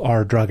they all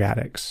are drug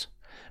addicts,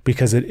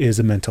 because it is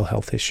a mental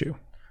health issue.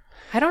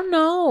 I don't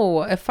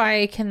know if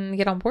I can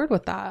get on board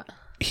with that.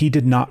 He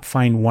did not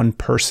find one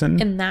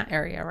person. In that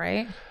area,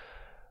 right?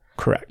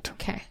 Correct.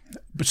 Okay.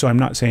 So I'm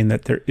not saying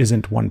that there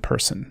isn't one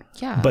person.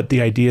 Yeah. But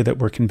the idea that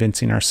we're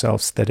convincing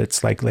ourselves that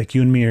it's like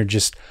you and me are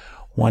just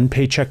one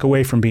paycheck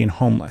away from being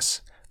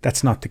homeless.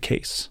 That's not the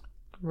case.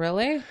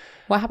 Really?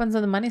 What happens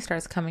when the money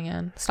stops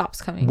coming?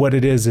 What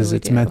it is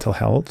it's mental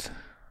health.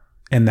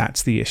 And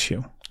that's the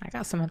issue. I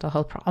got some mental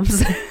health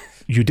problems.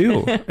 You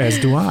do, as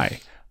do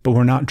I. But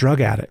we're not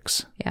drug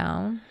addicts.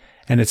 Yeah.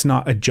 And it's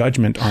not a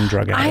judgment on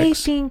drug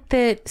addicts. I think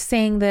that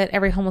saying that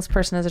every homeless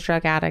person is a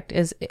drug addict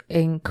is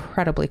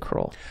incredibly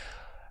cruel.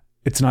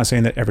 It's not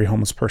saying that every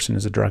homeless person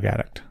is a drug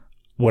addict.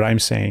 What I'm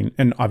saying,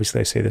 and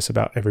obviously I say this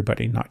about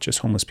everybody, not just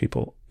homeless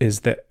people,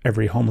 is that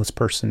every homeless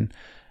person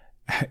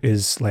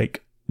is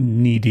like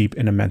knee deep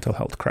in a mental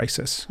health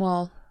crisis.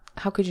 Well,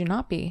 how could you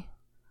not be?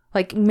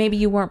 Like maybe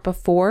you weren't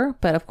before,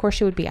 but of course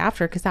you would be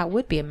after, because that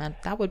would be a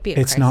crisis.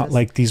 It's not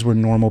like these were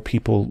normal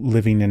people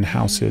living in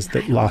houses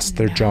that lost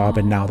their job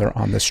and now they're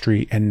on the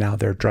street and now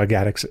they're drug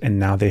addicts and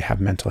now they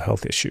have mental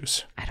health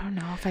issues. I don't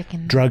know if I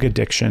can. Drug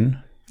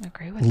addiction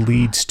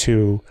leads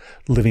to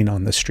living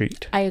on the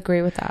street. I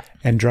agree with that.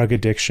 And drug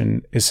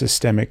addiction is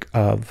systemic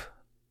of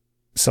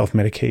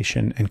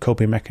self-medication and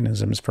coping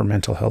mechanisms for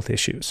mental health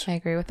issues. I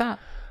agree with that.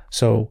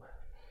 So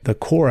the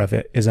core of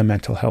it is a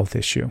mental health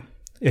issue.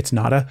 It's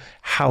not a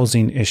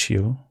housing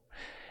issue.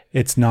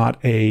 It's not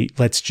a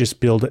let's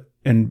just build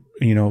and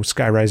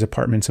skyrise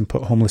apartments and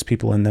put homeless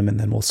people in them and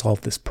then we'll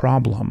solve this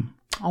problem.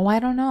 Oh, I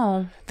don't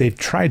know. They've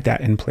tried that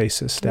in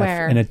places, Steph,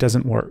 Where? And it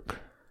doesn't work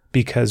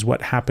because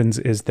what happens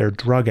is they're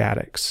drug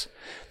addicts.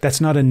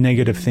 That's not a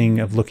negative thing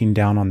of looking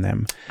down on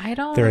them.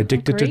 They're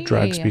addicted to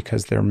drugs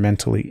because they're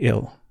mentally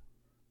ill.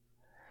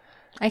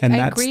 And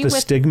that's the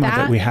stigma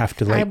that we have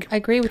to I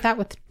agree with that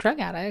with drug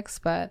addicts,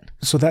 but...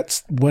 So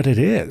that's what it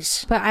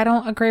is. But I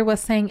don't agree with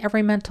saying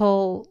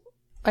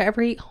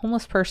every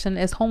homeless person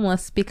is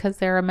homeless because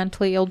they're a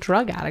mentally ill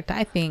drug addict.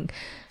 I think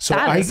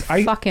that is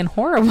fucking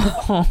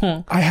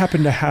horrible. I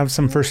happen to have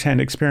some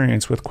firsthand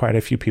experience with quite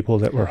a few people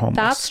that were homeless.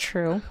 That's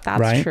true.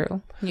 That's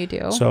true. You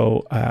do.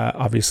 So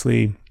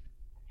obviously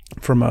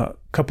from a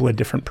couple of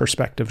different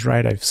perspectives,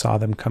 right? I saw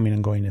them coming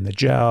and going in the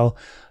jail.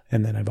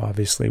 And then I've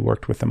obviously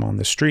worked with them on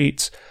the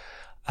streets.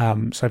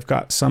 So I've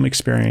got some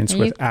experience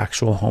with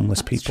actual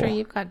homeless people. Sure,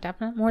 you've got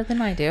definitely more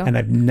than I do. And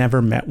I've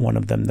never met one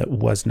of them that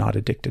was not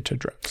addicted to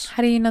drugs.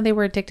 How do you know they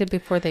were addicted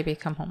before they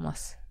become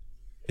homeless?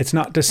 It's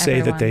not to say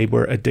that they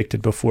were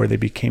addicted before they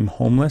became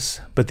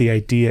homeless, but the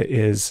idea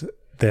is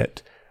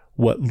that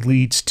what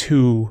leads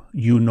to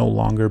you no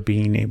longer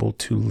being able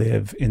to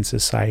live in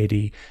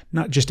society,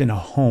 not just in a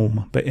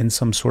home, but in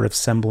some sort of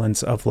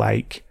semblance of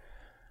like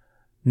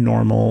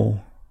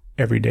normal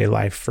everyday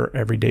life for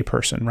everyday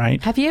person,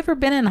 right? Have you ever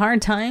been in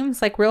hard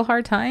times, like real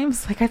hard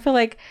times? Like I feel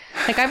like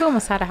I've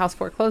almost had a house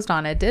foreclosed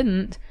on. It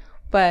didn't,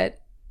 but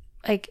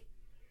like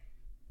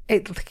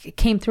it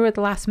came through at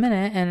the last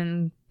minute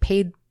and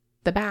paid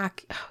the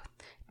back.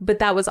 But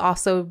that was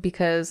also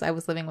because I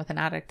was living with an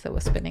addict that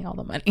was spending all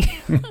the money.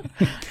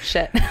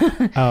 Shit.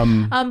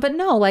 But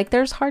no, like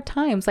there's hard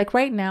times. Like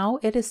right now,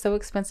 it is so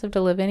expensive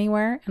to live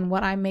anywhere, and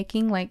what I'm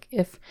making, like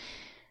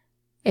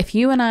if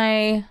you and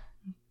I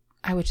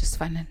would just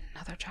find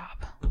another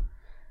job.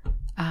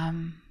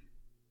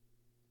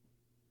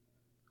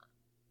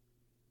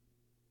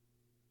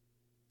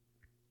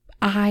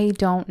 I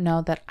don't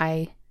know that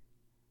I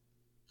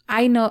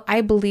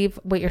believe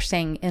what you're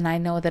saying, and I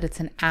know that it's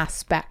an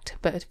aspect,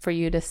 but for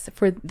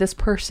this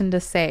person to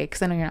say,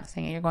 because I know you're not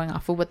saying it, you're going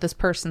off of what this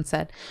person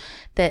said,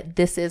 that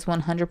this is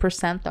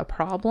 100% the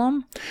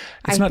problem.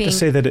 It's not to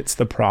say that it's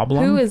the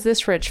problem. Who is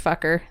this rich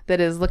fucker that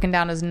is looking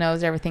down his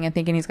nose, everything, and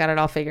thinking he's got it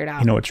all figured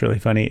out? You know what's really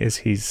funny is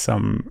he's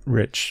some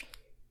rich,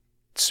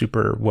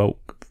 super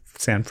woke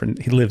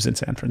he lives in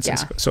San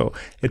Francisco. Yeah. So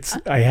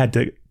I had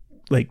to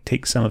like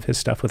take some of his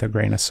stuff with a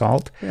grain of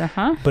salt.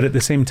 Uh-huh. But at the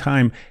same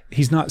time,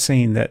 he's not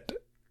saying that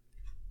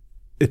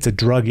it's a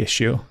drug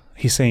issue.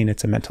 He's saying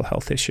it's a mental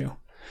health issue.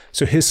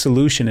 So his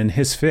solution and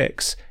his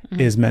fix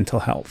is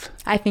mental health.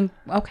 I think,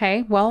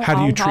 okay, well, how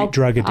do you treat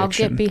drug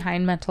addiction? I'll get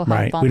behind mental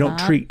health. Right. We don't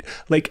treat,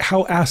 like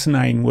how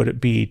asinine would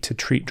it be to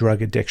treat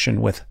drug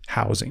addiction with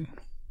housing?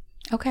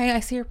 Okay,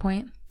 I see your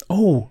point.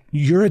 Oh,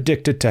 you're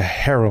addicted to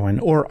heroin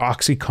or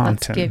OxyContin.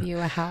 Let's give you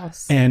a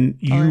house. And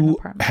you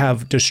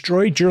have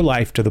destroyed your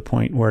life to the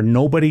point where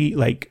nobody,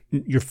 like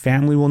your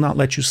family will not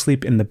let you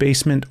sleep in the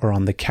basement or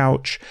on the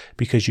couch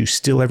because you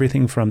steal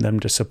everything from them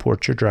to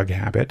support your drug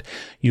habit.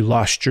 You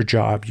lost your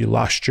job. You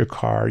lost your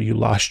car. You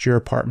lost your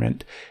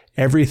apartment.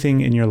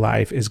 Everything in your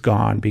life is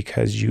gone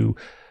because you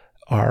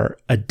are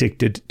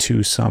addicted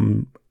to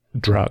some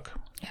drug.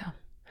 Yeah.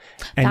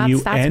 And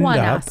that's end one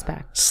up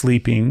aspect.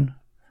 Sleeping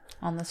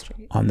on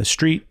the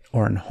street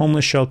or in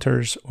homeless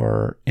shelters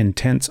or in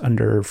tents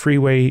under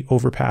freeway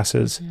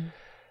overpasses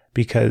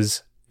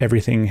because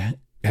everything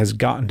has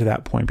gotten to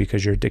that point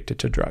because you're addicted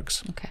to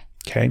drugs.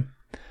 Okay.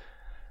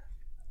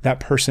 That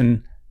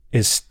person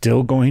is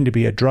still going to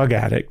be a drug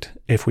addict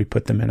if we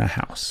put them in a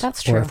house.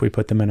 That's true. Or if we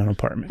put them in an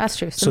apartment. That's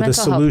true. So the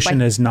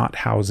solution is not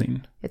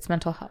housing. It's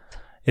mental health.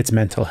 It's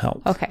mental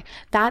health. Okay.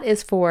 That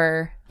is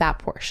for that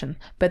portion.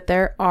 But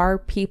there are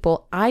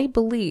people, I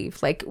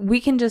believe, like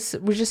we're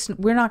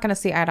not going to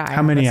see eye to eye.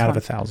 How many out of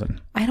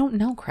 1,000? I don't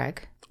know,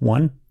 Craig.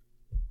 One?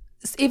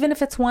 Even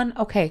if it's one,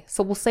 okay.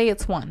 So we'll say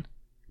it's one.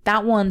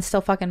 That one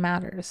still fucking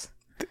matters.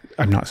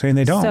 I'm not saying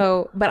they don't.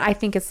 So, but I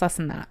think it's less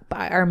than that.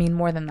 I mean,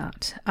 more than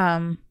that.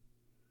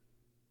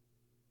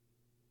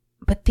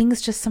 But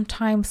things just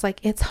sometimes, like,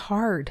 it's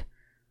hard.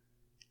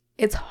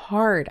 It's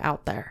hard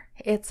out there.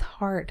 It's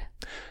hard.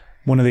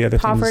 One of the other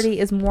poverty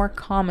is more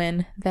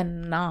common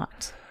than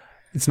not.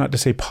 It's not to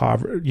say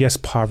poverty. Yes,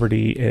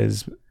 poverty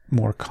is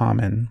more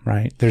common,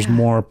 right? There's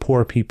more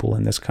poor people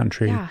in this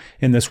country,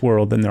 in this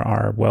world, than there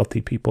are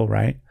wealthy people,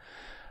 right?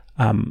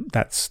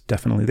 That's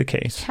definitely the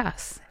case.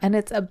 Yes. And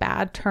it's a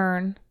bad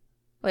turn.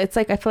 It's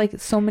like, I feel like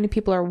so many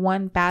people are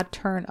one bad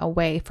turn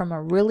away from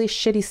a really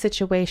shitty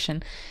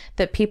situation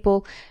that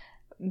people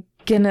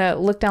gonna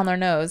look down their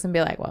nose and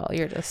be like, well,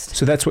 you're just...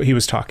 So that's what he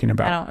was talking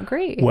about. I don't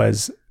agree.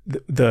 Was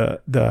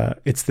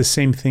it's the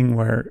same thing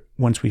where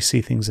once we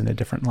see things in a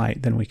different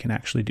light, then we can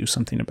actually do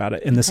something about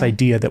it. And this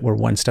idea that we're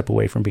one step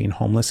away from being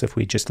homeless if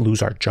we just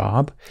lose our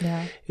job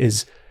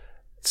is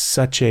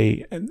such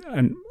a...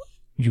 And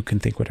you can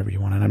think whatever you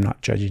want, and I'm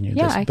not judging you.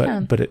 Yeah, I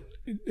can. But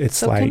it's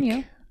so like... Can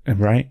you?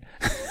 Right?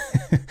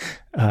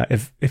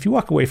 If you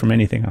walk away from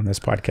anything on this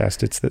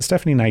podcast, it's that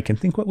Stephanie and I can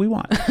think what we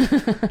want.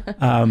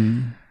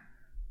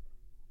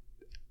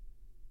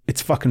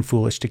 It's fucking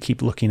foolish to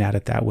keep looking at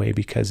it that way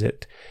because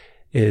it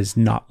is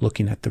not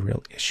looking at the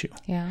real issue.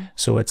 Yeah.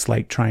 So it's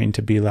like trying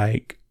to be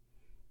like,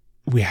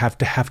 we have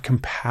to have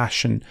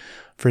compassion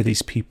for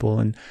these people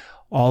and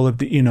all of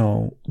the,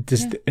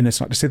 and it's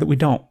not to say that we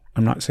don't.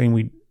 I'm not saying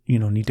we,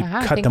 need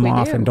to cut them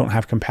off and don't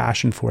have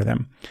compassion for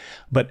them.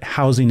 But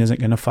housing isn't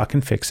going to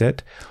fucking fix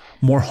it.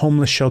 More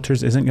homeless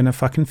shelters isn't going to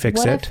fucking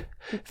fix it.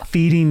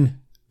 Feeding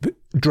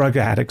drug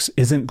addicts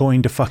isn't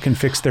going to fucking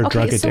fix their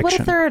drug addiction. So what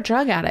if they're a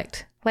drug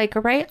addict? Like,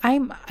 right?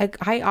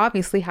 I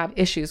obviously have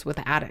issues with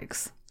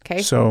addicts.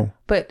 Okay.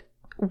 But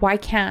why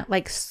can't,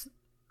 like,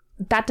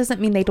 that doesn't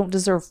mean they don't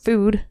deserve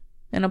food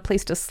and a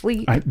place to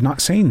sleep. I'm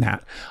not saying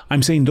that.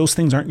 I'm saying those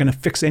things aren't going to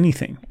fix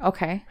anything.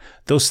 Okay.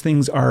 Those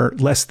things are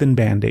less than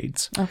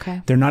Band-Aids.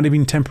 Okay. They're not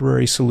even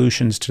temporary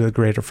solutions to the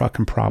greater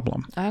fucking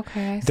problem.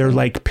 Okay. They're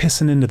like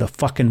pissing into the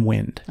fucking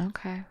wind.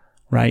 Okay.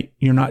 Right?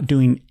 You're not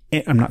doing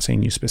it. I'm not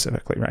saying you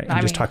specifically, right?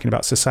 I'm just talking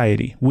about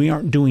society. We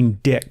aren't doing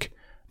dick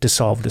to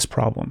solve this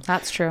problem.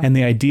 That's true. And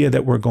the idea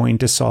that we're going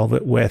to solve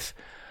it with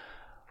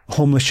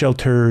homeless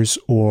shelters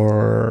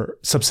or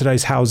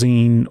subsidized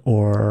housing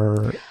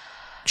or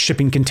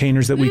shipping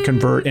containers that we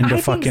convert into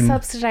fucking...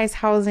 subsidized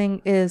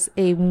housing is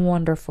a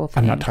wonderful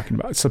thing. I'm not talking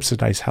about...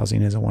 Subsidized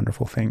housing is a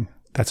wonderful thing.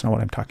 That's not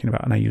what I'm talking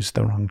about. And I used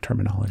the wrong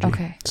terminology.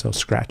 Okay. So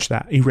scratch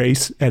that.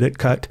 Erase, edit,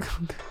 cut.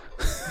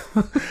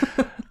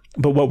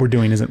 But what we're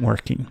doing isn't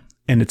working.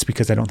 And it's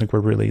because I don't think we're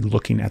really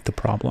looking at the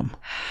problem.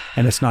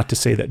 And it's not to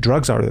say that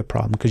drugs are the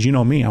problem, because you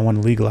know me, I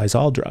want to legalize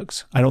all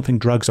drugs. I don't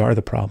think drugs are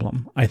the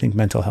problem. I think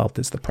mental health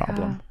is the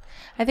problem.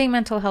 I think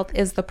mental health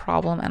is the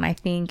problem. And I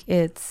think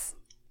it's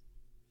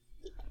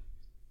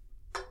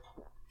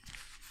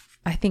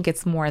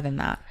more than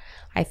that.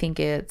 I think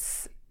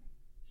it's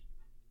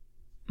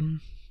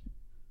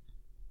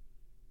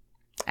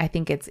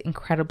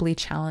incredibly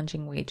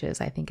challenging wages.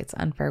 I think it's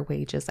unfair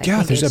wages. I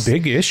think there's a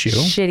big issue.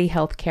 Shitty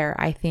healthcare.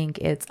 I think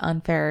it's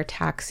unfair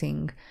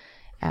taxing.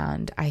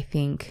 And I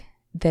think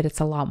that it's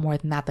a lot more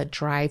than that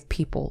drive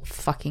people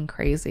fucking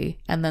crazy.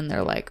 And then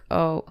they're like,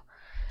 oh,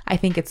 I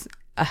think it's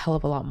a hell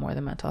of a lot more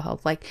than mental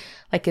health. Like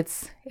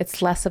it's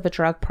less of a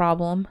drug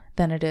problem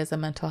than it is a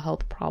mental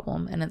health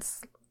problem. And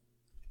it's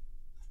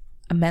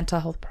a mental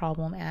health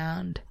problem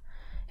and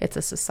it's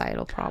a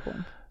societal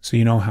problem. So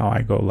you know how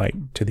I go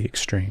like to the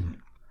extreme.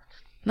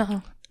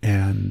 No.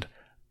 And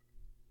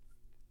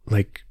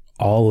like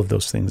all of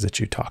those things that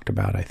you talked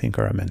about, I think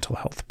are a mental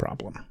health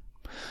problem.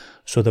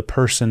 So the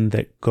person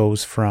that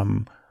goes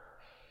from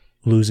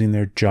losing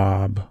their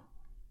job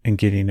and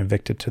getting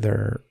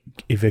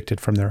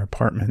evicted from their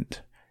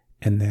apartment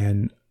and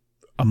then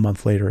a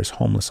month later is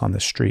homeless on the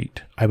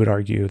street, I would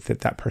argue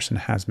that person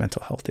has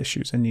mental health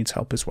issues and needs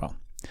help as well.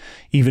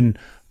 Even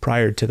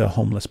prior to the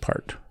homeless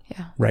part.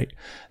 Yeah. Right.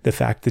 The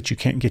fact that you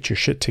can't get your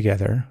shit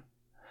together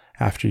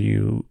after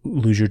you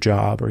lose your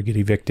job or get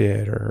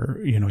evicted or,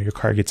 your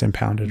car gets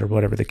impounded or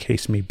whatever the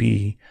case may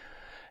be.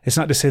 It's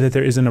not to say that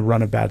there isn't a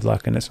run of bad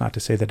luck, and it's not to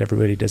say that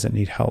everybody doesn't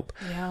need help.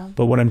 Yeah.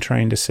 But what I'm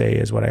trying to say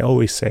is what I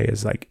always say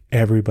is like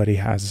everybody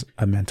has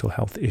a mental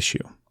health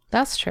issue.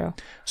 That's true.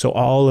 So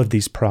all of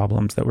these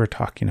problems that we're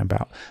talking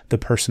about, the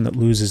person that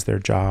loses their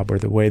job or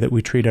the way that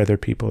we treat other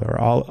people, are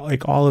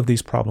all of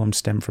these problems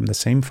stem from the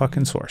same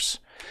fucking source.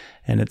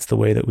 And it's the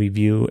way that we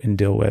view and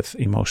deal with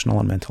emotional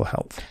and mental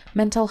health.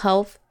 Mental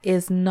health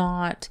is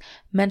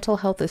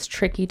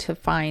tricky to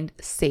find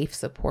safe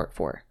support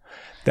for.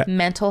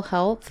 Mental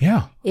health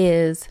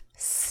is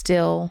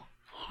still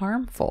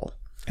harmful.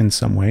 in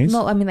some ways.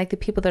 No, I mean, like the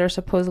people that are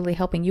supposedly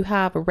helping. You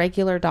have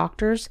regular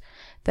doctors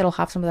that'll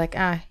have somebody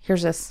like,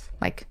 here's this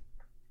like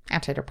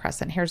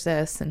antidepressant, here's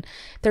this. And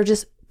they're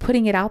just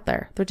putting it out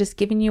there. They're just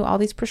giving you all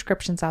these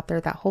prescriptions out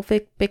there, that whole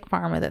big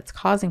pharma that's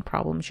causing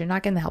problems. You're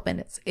not getting the help, and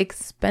it's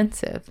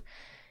expensive.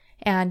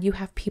 And you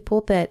have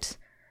people that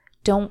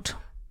don't,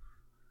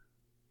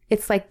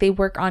 it's like they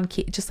work on,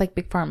 just like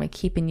big pharma,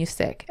 keeping you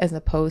sick as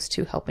opposed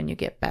to helping you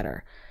get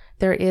better.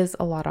 There is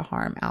a lot of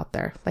harm out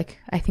there. Like,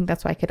 I think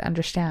that's why I could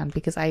understand,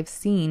 because I've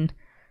seen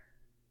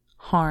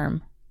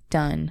harm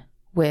done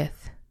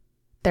with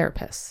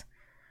therapists.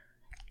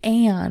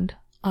 And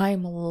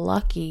I'm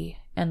lucky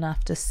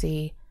enough to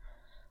see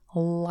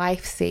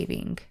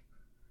life-saving,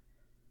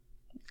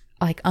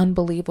 like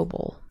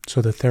unbelievable.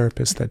 So the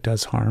therapist that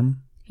does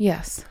harm,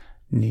 yes,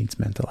 needs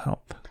mental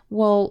help.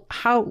 Well,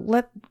 how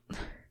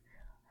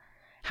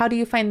do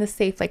you find this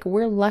safe? Like,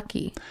 we're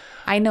lucky.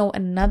 I know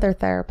another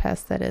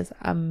therapist that is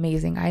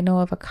amazing. I know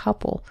of a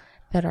couple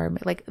that are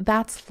like,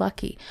 that's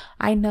lucky.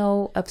 I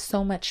know of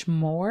so much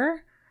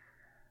more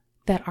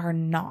that are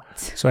not.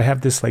 So I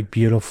have this like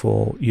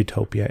beautiful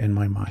utopia in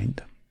my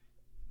mind,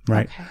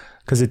 right?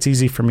 Because it's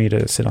easy for me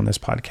to sit on this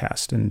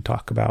podcast and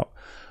talk about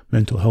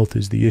mental health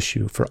is the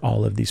issue for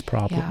all of these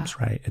problems,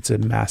 right? It's a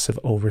massive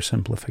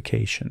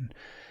oversimplification.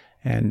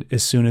 And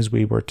as soon as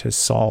we were to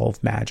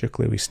solve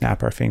magically, we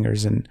snap our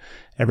fingers and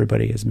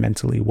everybody is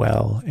mentally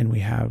well, and we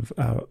have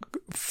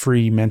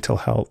free mental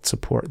health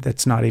support.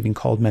 That's not even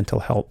called mental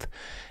health.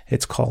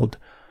 It's called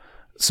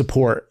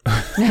support.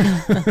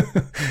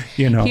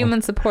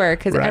 Human support,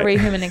 because right. Every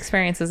human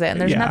experiences it,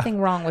 and there's nothing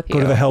wrong with you.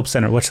 Go to the help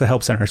center. What's the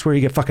help center? It's where you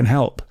get fucking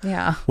help.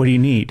 Yeah. What do you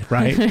need,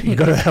 right? You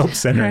go to the help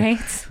center.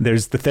 Right.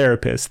 There's the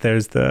therapist.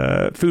 There's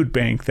the food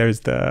bank.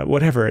 There's the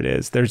whatever it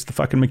is. There's the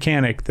fucking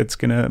mechanic that's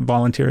going to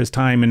volunteer his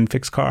time and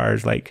fix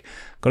cars. Like,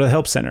 go to the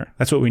help center.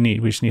 That's what we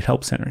need. We just need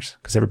help centers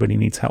because everybody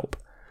needs help.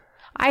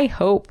 I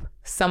hope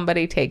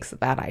somebody takes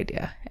that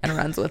idea and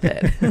runs with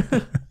it.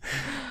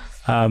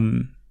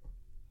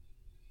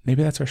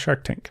 Maybe that's our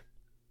Shark Tank.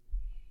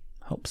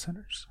 Help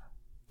centers.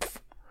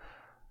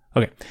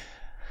 Okay.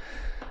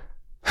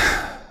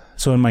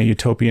 So in my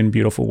utopian,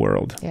 beautiful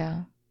world,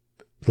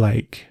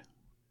 like,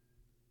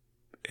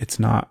 it's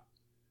not,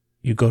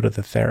 you go to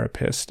the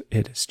therapist.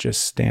 It is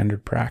just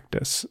standard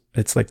practice.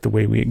 It's like the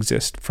way we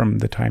exist from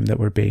the time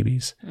that we're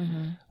babies,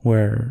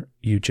 where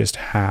you just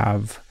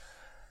have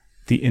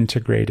the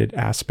integrated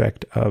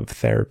aspect of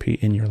therapy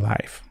in your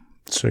life.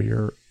 So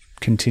you're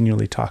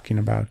continually talking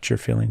about your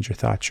feelings, your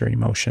thoughts, your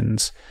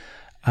emotions.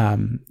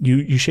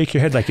 You shake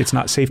your head like it's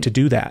not safe to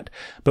do that.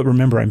 But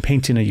remember, I'm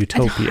painting a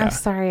utopia. I'm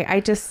sorry.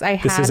 This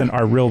isn't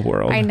our real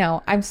world. I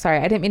know. I'm sorry.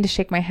 I didn't mean to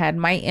shake my head.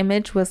 My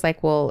image was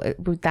like, well,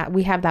 that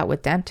we have that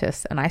with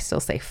dentists, and I still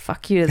say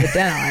fuck you to the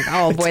dentist. I'm like,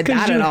 I'll avoid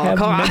that at all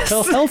costs.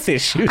 Mental health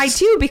issues. I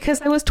do,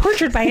 because I was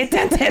tortured by a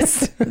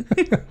dentist.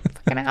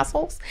 Fucking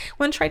assholes.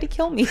 One tried to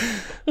kill me.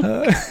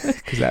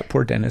 Because that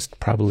poor dentist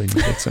probably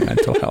needed some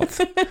mental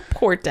health.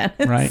 Poor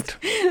dentist. Right.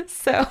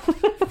 So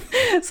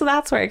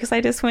that's why, because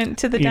I just went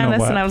to the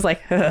dentist and I was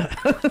like,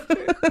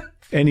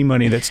 any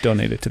money that's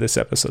donated to this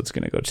episode is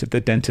going to go to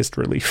the dentist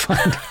relief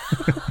fund.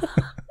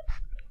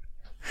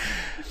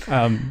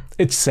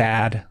 It's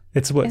sad.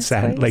 It's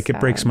sad. Like, sad. It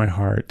breaks my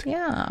heart.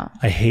 Yeah.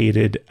 I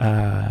hated,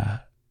 I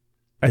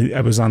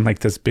was on like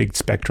this big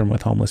spectrum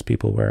with homeless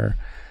people where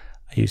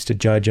I used to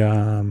judge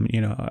them,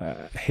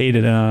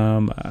 hated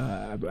them.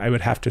 I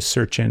would have to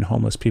search in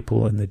homeless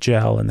people in the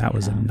jail, and that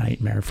was a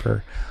nightmare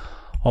for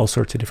all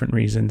sorts of different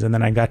reasons. And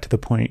then I got to the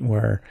point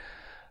where,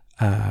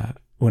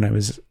 when I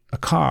was a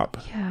cop,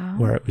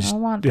 where it was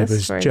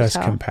just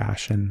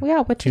compassion. Well,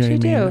 yeah, what did you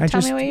do?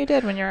 Tell me what you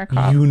did when you were a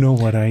cop. You know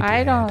what I did.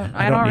 I don't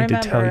need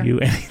remember to tell you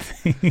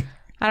anything.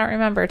 I don't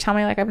remember. Tell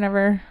me like I've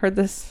never heard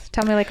this.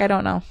 Tell me like I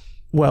don't know.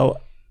 Well,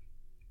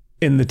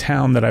 in the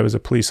town that I was a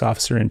police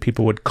officer in,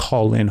 people would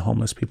call in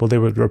homeless people. They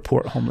would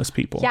report homeless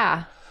people.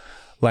 Yeah.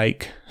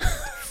 Like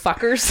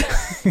fuckers.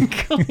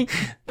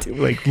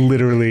 Like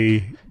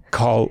literally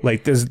call,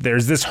 like,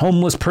 there's this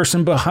homeless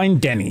person behind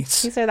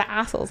Denny's. These are the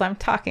assholes I'm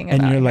talking about.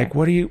 And you're here. like,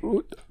 what are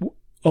you?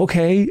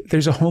 Okay,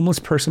 there's a homeless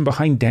person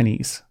behind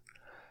Denny's.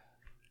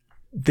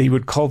 They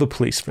would call the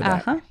police for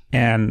that.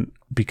 And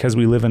because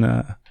we live in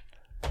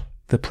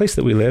the place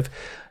that we live,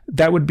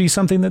 that would be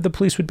something that the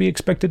police would be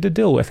expected to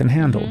deal with and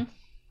handle.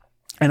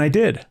 And I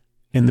did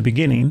in the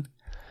beginning.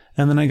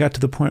 And then I got to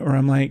the point where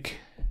I'm like,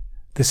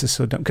 this is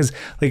so dumb. Because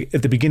like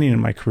at the beginning of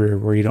my career,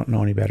 where you don't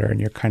know any better and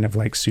you're kind of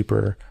like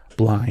super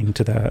blind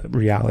to the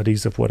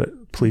realities of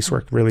what police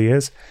work really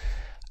is.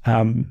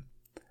 I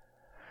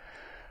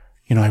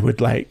would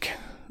like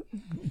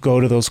go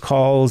to those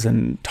calls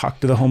and talk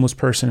to the homeless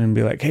person and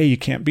be like, hey, you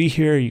can't be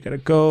here. You got to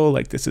go.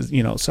 Like, this is,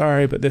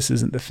 sorry, but this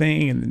isn't the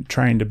thing. And then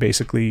trying to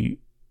basically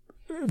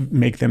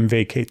make them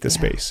vacate the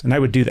space. And I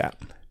would do that.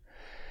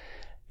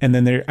 And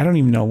then I don't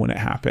even know when it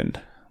happened,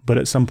 but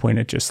at some point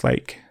it just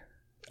like,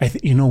 I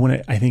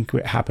think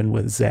it happened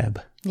with Zeb.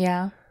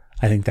 Yeah.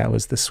 I think that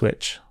was the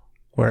switch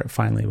where it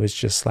finally was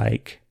just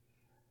like,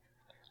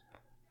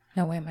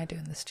 no way am I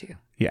doing this to you.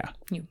 Yeah.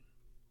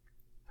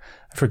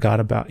 I forgot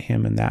about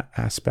him in that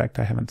aspect.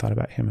 I haven't thought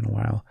about him in a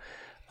while.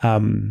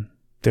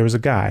 There was a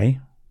guy,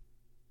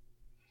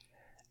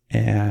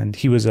 and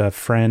he was a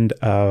friend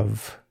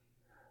of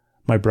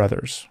my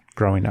brother's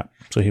growing up.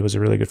 So he was a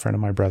really good friend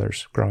of my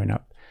brother's growing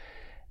up.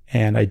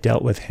 And I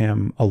dealt with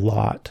him a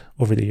lot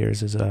over the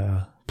years as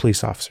a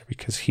police officer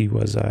because he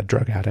was a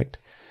drug addict.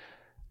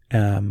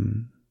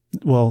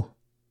 Well,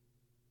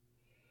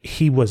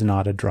 he was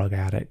not a drug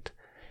addict.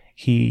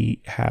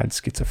 He had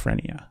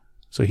schizophrenia.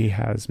 So he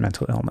has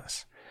mental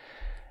illness.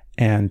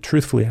 And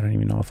truthfully, I don't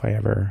even know if I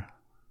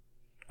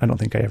don't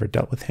think I ever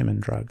dealt with him in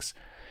drugs.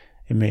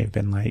 It may have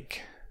been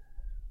like,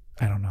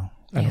 I don't know.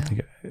 I don't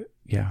think,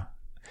 yeah.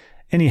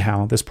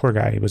 Anyhow, this poor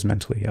guy was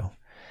mentally ill.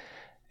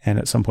 And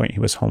at some point he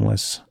was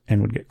homeless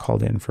and would get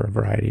called in for a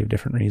variety of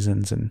different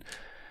reasons. And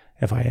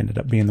if I ended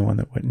up being the one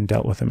that went and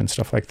dealt with him and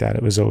stuff like that,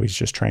 it was always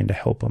just trying to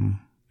help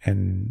him.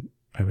 And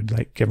I would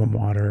like give him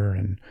water.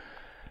 And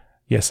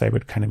yes, I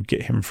would kind of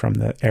get him from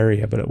the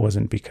area, but it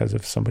wasn't because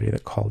of somebody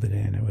that called it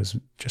in. It was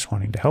just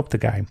wanting to help the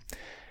guy.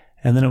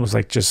 And then it was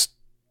like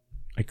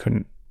I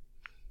couldn't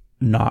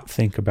not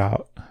think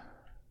about,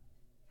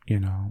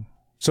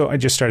 so I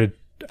just started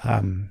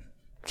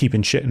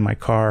keeping shit in my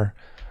car.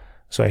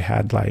 So I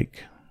had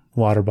like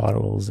water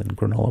bottles and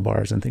granola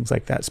bars and things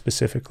like that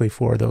specifically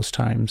for those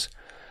times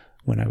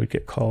when I would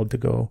get called to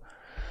go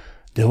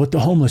deal with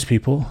the homeless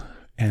people.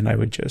 And I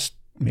would just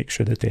make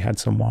sure that they had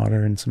some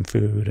water and some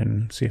food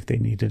and see if they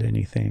needed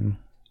anything.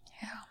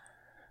 Yeah.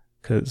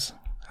 Because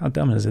how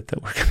dumb is it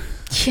that we're going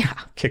to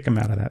kick them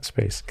out of that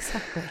space?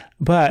 Exactly.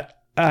 But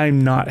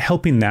I'm not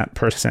helping that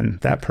person.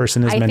 That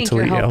person is mentally ill. I think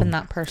you're helping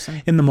that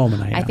person. In the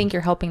moment, I am. I think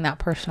you're helping that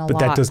person a lot. But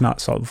that does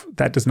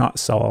not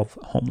solve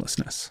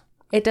homelessness.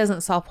 It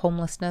doesn't solve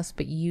homelessness,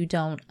 but you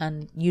don't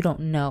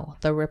know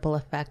the ripple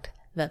effect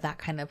that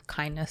kind of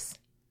kindness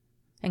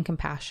and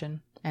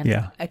compassion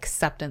and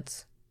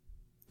acceptance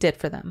did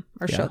for them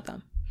or showed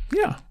them.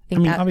 Yeah. I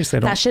mean, obviously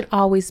that should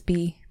always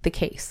be the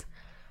case.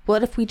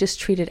 What if we just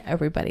treated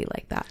everybody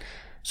like that?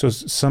 So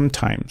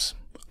sometimes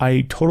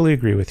I totally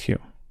agree with you.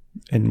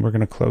 And we're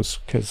going to close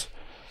because...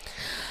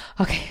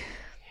 Okay.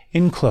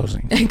 In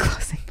closing,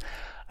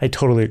 I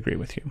totally agree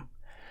with you.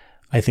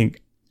 I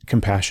think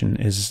compassion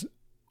is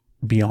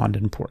beyond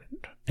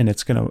important. And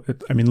it's going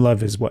to...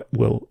 love is what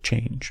will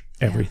change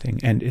everything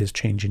and is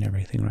changing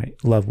everything, right?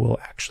 Love will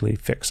actually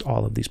fix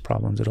all of these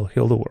problems. It'll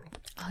heal the world.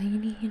 All you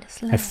need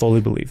is love. I fully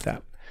believe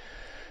that.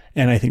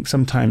 And I think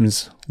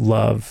sometimes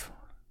love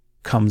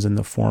comes in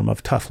the form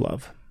of tough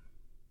love.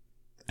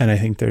 And I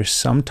think there's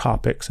some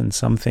topics and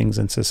some things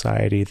in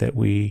society that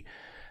we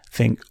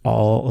think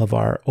all of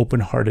our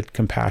open-hearted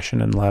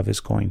compassion and love is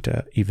going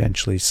to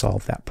eventually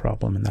solve that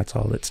problem. And that's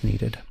all that's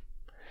needed.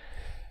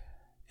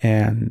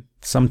 And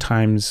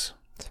sometimes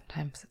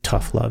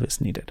tough love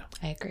is needed.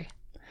 I agree.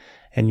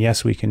 And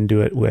yes, we can do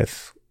it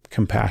with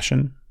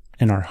compassion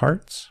in our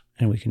hearts.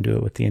 And we can do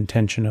it with the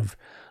intention of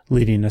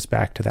leading us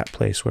back to that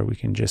place where we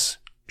can just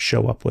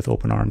show up with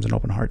open arms and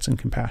open hearts and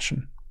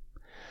compassion.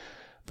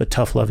 But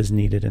tough love is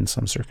needed in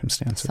some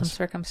circumstances. Some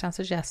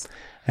circumstances, yes.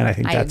 And I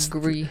think I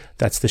agree.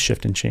 That's the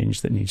shift and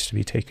change that needs to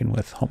be taken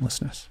with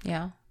homelessness.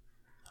 Yeah.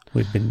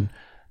 We've been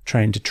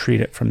trying to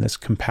treat it from this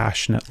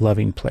compassionate,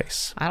 loving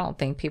place. I don't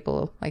think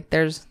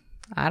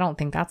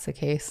that's the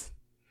case.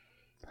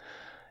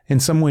 In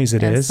some ways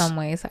it is. In some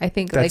ways. I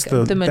think that's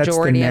the majority that's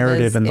the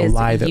narrative of it and the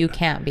lie that you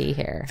can't be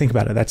here. Think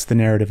about it. That's the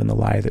narrative and the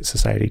lie that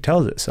society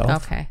tells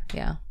itself. Okay.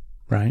 Yeah.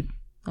 Right?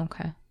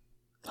 Okay.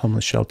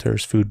 Homeless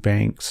shelters, food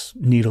banks,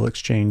 needle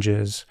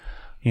exchanges,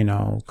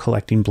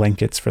 collecting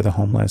blankets for the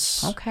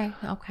homeless. Okay.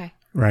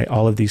 Right?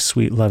 All of these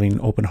sweet, loving,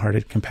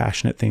 open-hearted,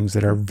 compassionate things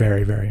that are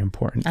very, very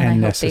important and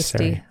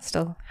necessary. I hope they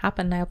still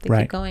happen. I hope they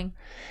keep going.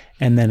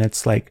 And then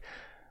it's like,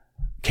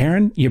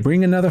 Karen, you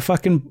bring another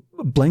fucking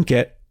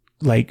blanket.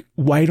 Like,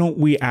 why don't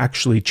we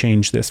actually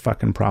change this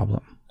fucking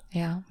problem?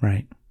 Yeah.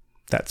 Right?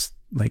 That's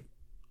like,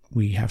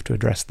 we have to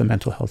address the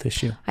mental health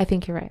issue. I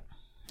think you're right.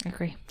 I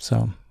agree.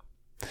 So...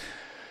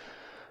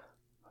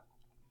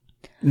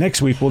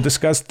 next week, we'll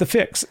discuss the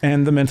fix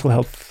and the mental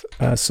health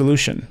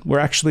solution. We're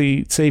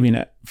actually saving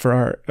it for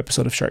our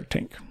episode of Shark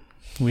Tank.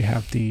 We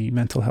have the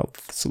mental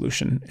health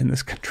solution in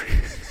this country.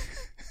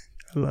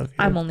 I love you.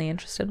 I'm only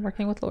interested in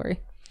working with Lori.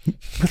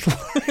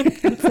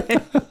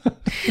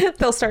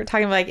 They'll start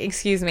talking like,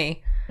 excuse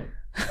me.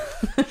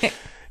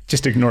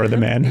 Just ignore the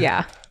men.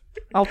 Yeah.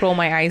 I'll roll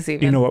my eyes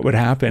even. You know what would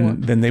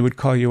happen? Then they would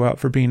call you out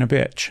for being a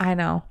bitch. I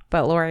know.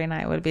 But Lori and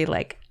I would be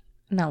like,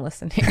 now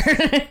listen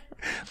here.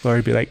 Lori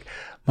would be like,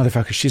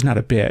 motherfucker, she's not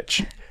a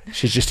bitch.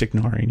 She's just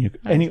ignoring you.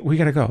 We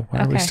got to go.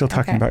 Why are we still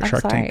talking about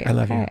Shark Tank? I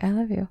love you. I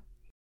love you.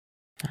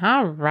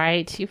 All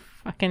right. You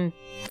fucking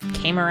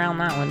came around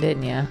that one,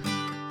 didn't you?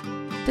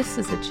 This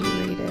is a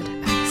G-rated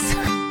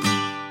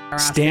episode.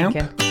 Stamp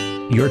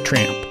your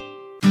tramp.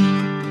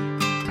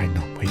 I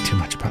know way too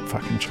much about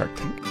fucking Shark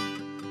Tank.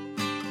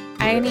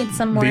 I need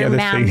some more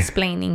mansplaining